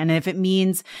community. And if it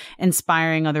means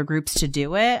inspiring other groups to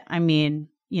do it, I mean,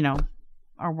 you know,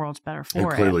 our world's better for it.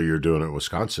 And clearly you're doing it in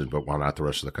Wisconsin, but why not the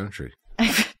rest of the country?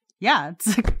 Yeah,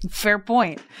 it's a fair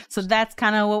point. So that's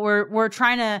kind of what we're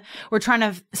trying to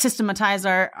systematize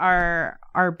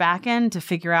our back end to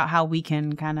figure out how we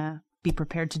can kind of be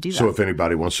prepared to do that. So if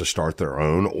anybody wants to start their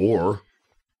own or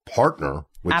partner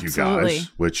with you guys,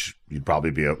 which you'd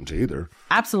probably be open to either.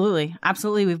 Absolutely.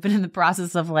 We've been in the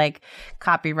process of like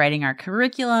copywriting our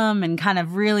curriculum and kind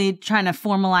of really trying to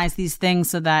formalize these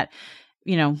things so that,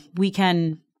 you know, we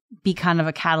can be kind of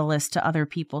a catalyst to other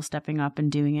people stepping up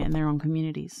and doing it in their own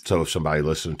communities. So if somebody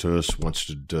listening to us wants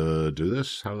to do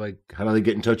this, how do they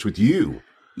get in touch with you?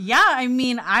 Yeah, I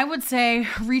mean, I would say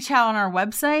reach out on our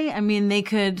website. I mean, they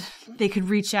could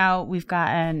reach out. We've got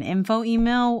an info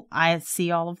email. I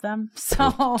see all of them.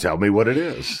 So well, tell me what it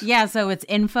is. Yeah, so it's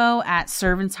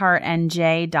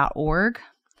info@servantsheartnj.org.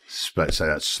 Say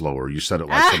that slower. You said it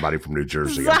like somebody from New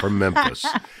Jersey. I'm from Memphis.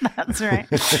 That's right.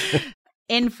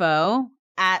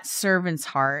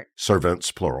 info@servantsheart.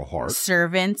 Servants, plural, heart.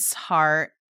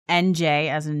 Servantsheartnj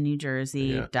as in New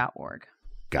Jersey.org.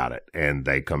 Got it. And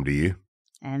they come to you?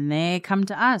 And they come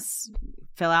to us.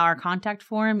 Fill out our contact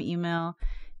form,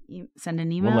 send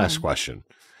an email. One last question.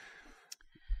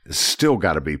 It's still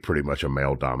got to be pretty much a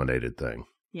male-dominated thing.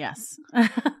 Yes.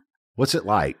 What's it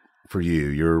like for you?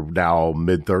 You're now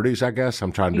mid-30s, I guess?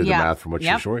 I'm trying to do the math from what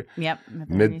you're showing. Yep.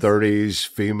 Mid-30s,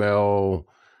 female,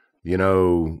 you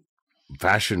know,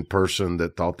 fashion person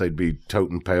that thought they'd be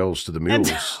toting pails to the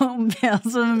mules. Pails to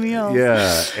the mules.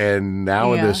 Yeah. And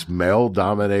now in this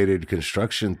male-dominated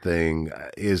construction thing,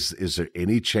 is there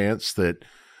any chance that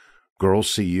girls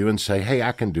see you and say, hey,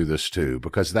 I can do this too?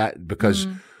 Because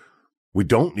we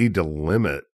don't need to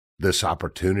limit this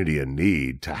opportunity and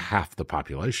need to half the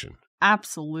population.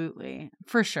 Absolutely.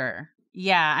 For sure.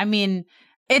 Yeah. I mean,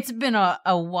 it's been a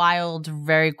wild,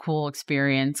 very cool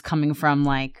experience coming from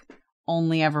like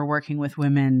only ever working with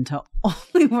women to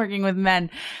only working with men.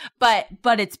 But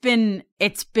it's been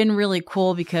really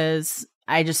cool because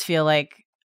I just feel like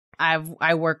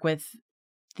I work with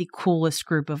the coolest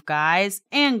group of guys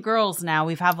and girls now.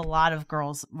 We have a lot of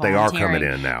girls volunteering. They are coming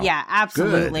in now. Yeah,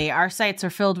 absolutely. Good. Our sites are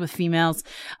filled with females.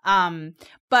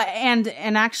 But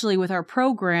actually with our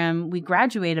program, we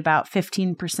graduate about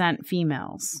 15%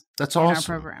 females. That's awesome. In our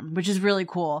program, which is really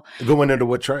cool. Going into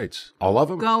what trades? All of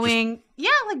them? Like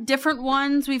different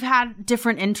ones. We've had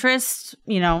different interests,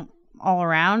 you know, all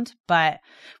around, but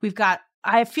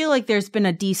I feel like there's been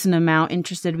a decent amount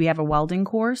interested. We have a welding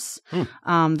course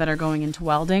that are going into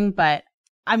welding. But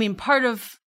I mean, part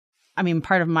of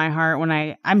my heart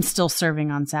when I'm still serving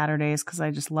on Saturdays because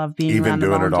I just love being even around the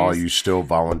doing volunteers. it all. You still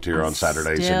volunteer on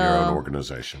Saturdays in your own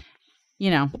organization. You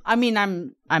know, I mean,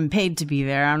 I'm paid to be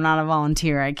there. I'm not a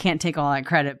volunteer. I can't take all that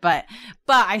credit, but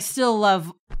I still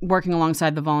love working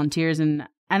alongside the volunteers, and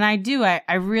I do. I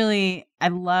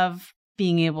love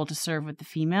being able to serve with the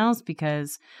females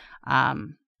because. I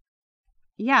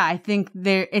think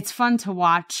it's fun to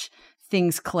watch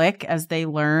things click as they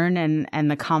learn and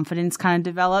the confidence kind of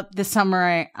develop. This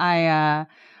summer, I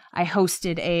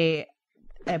hosted a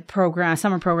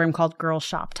summer program called Girl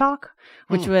Shop Talk,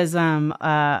 which was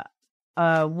a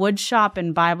wood shop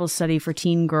and Bible study for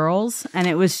teen girls, and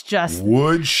it was just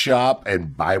wood shop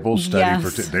and Bible study for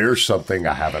there's something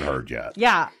I haven't heard yet.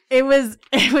 Yeah. It was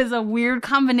a weird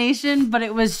combination, but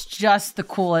it was just the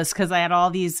coolest because I had all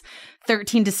these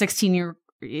 13 to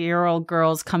 16-year-old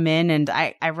girls come in, and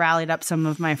I rallied up some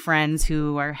of my friends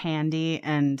who are handy,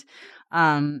 and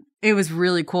it was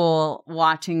really cool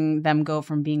watching them go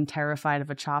from being terrified of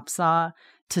a chop saw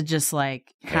to just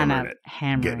like kind of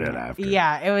hammering it after.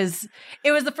 Yeah, it was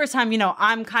the first time, you know,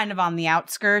 I'm kind of on the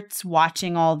outskirts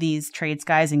watching all these trades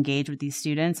guys engage with these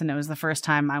students, and it was the first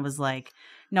time I was like,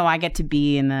 no, I get to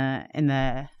be in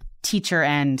the teacher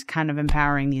end, kind of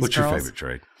empowering these girls. What's your favorite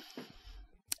trade?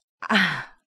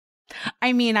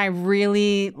 I mean, I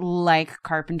really like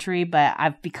carpentry, but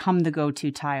I've become the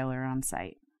go-to tiler on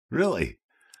site. Really?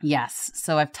 Yes.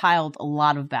 So I've tiled a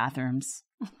lot of bathrooms.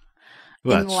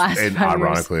 in the last 5 years. And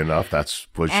ironically enough, was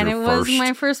your first. And it was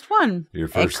my first one. Your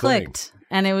first It clicked. thing.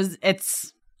 And it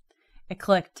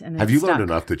clicked. And have you learned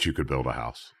enough that you could build a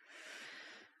house?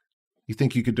 You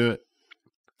think you could do it?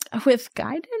 With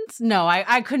guidance? No,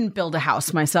 I couldn't build a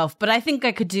house myself, but I think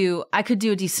I could do a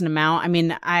decent amount. I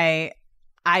mean,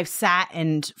 I've sat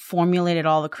and formulated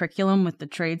all the curriculum with the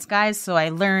trades guys, so I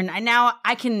know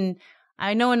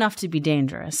enough to be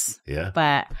dangerous. Yeah.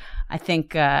 But I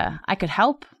think I could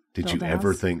help. Did you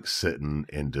ever think sitting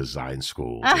in design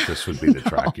school that this would be the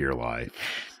track of your life?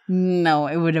 No,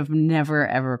 it would have never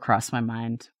ever crossed my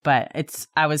mind. But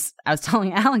I was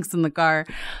telling Alex in the car,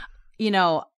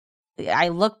 I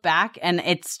look back and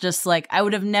it's just like I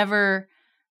would have never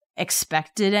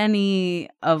expected any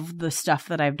of the stuff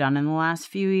that I've done in the last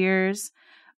few years.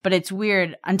 But it's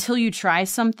weird. Until you try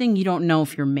something, you don't know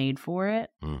if you're made for it.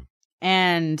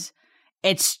 And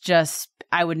it's just,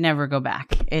 I would never go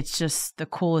back. It's just the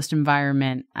coolest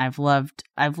environment. I've loved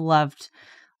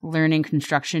learning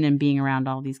construction and being around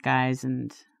all these guys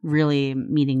and really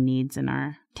meeting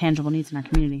tangible needs in our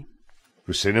community.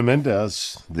 Christina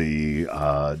Mendez, the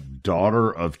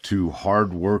daughter of two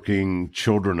hardworking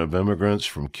children of immigrants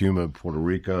from Cuba and Puerto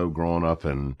Rico, growing up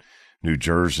in New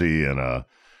Jersey in a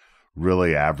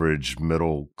really average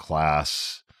middle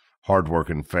class,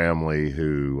 hardworking family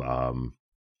whose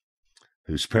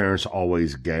parents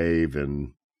always gave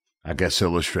and I guess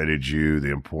illustrated you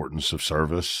the importance of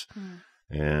service.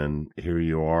 And here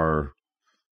you are,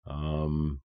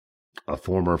 a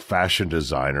former fashion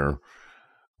designer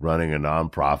running a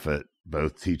nonprofit,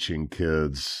 both teaching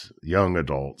kids, young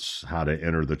adults, how to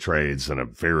enter the trades in a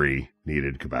very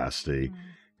needed capacity.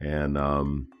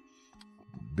 And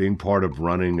being part of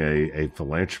running a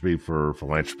philanthropy for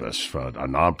philanthropists, a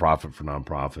nonprofit for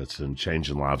nonprofits, and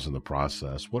changing lives in the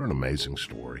process. What an amazing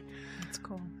story. That's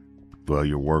cool. Well,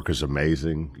 your work is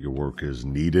amazing. Your work is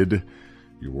needed.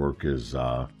 Your work is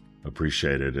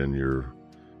appreciated, and your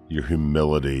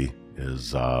humility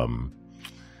is, I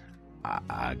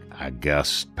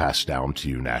guess, passed down to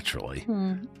you naturally.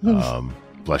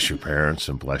 Bless your parents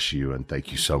and bless you, and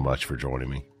thank you so much for joining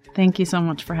me. Thank you so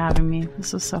much for having me.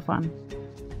 This was so fun.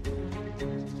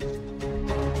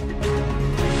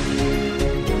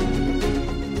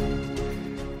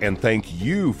 And thank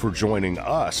you for joining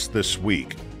us this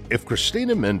week. If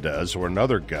Christina Mendez or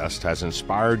another guest has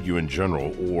inspired you in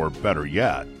general, or better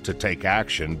yet, to take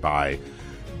action by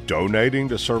donating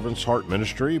to Servant's Heart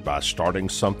Ministry, by starting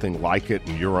something like it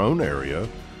in your own area,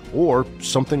 or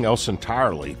something else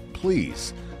entirely,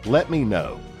 please let me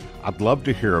know. I'd love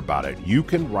to hear about it. You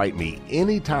can write me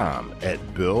anytime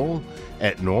at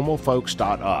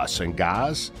bill@normalfolks.us. And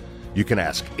guys, you can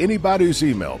ask anybody who's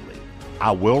emailed me.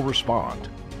 I will respond.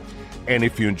 And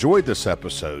if you enjoyed this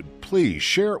episode, please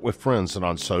share it with friends and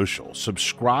on social.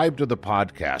 Subscribe to the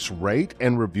podcast, rate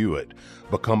and review it.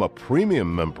 Become a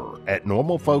premium member at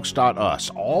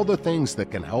normalfolks.us. All the things that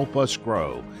can help us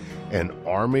grow an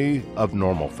army of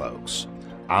normal folks.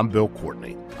 I'm Bill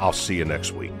Courtney. I'll see you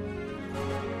next week.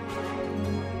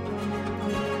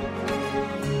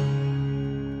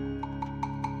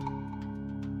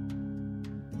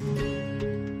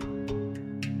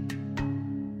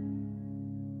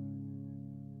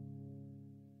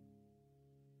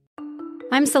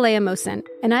 I'm Saleha Mohsen,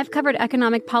 and I've covered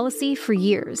economic policy for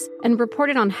years and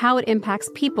reported on how it impacts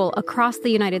people across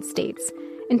the United States.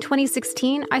 In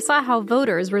 2016, I saw how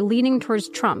voters were leaning towards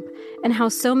Trump and how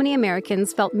so many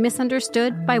Americans felt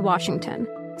misunderstood by Washington.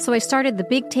 So I started The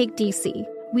Big Take DC.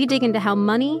 We dig into how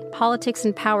money, politics,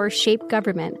 and power shape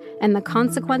government and the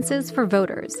consequences for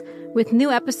voters. With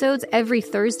new episodes every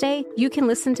Thursday, you can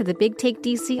listen to The Big Take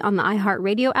DC on the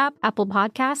iHeartRadio app, Apple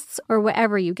Podcasts, or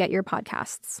wherever you get your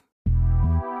podcasts.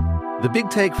 The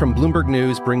Big Take from Bloomberg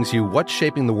News brings you what's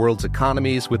shaping the world's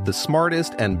economies with the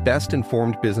smartest and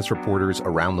best-informed business reporters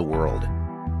around the world.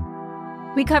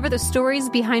 We cover the stories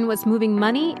behind what's moving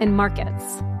money and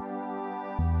markets,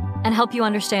 and help you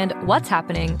understand what's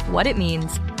happening, what it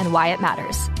means, and why it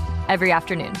matters every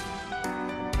afternoon.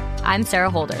 I'm Sarah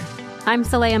Holder. I'm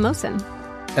Saleha Mohsen.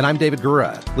 And I'm David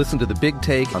Gura. Listen to The Big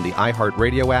Take on the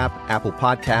iHeartRadio app, Apple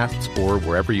Podcasts, or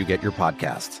wherever you get your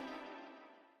podcasts.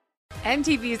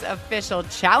 MTV's official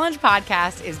Challenge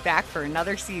podcast is back for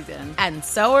another season. And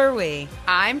so are we.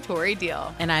 I'm Tori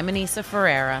Deal. And I'm Anissa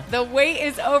Ferreira. The wait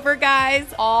is over,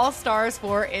 guys. All Stars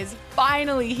 4 is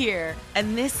finally here.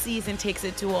 And this season takes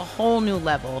it to a whole new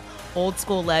level. Old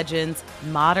school legends,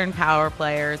 modern power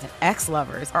players, and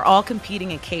ex-lovers are all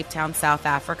competing in Cape Town, South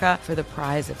Africa for the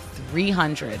prize of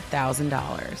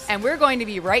 $300,000. And we're going to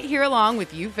be right here along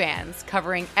with you fans,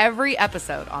 covering every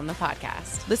episode on the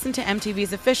podcast. Listen to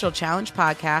MTV's official Challenge Challenge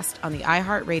Podcast on the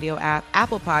iHeartRadio app,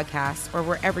 Apple Podcasts, or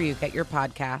wherever you get your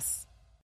podcasts.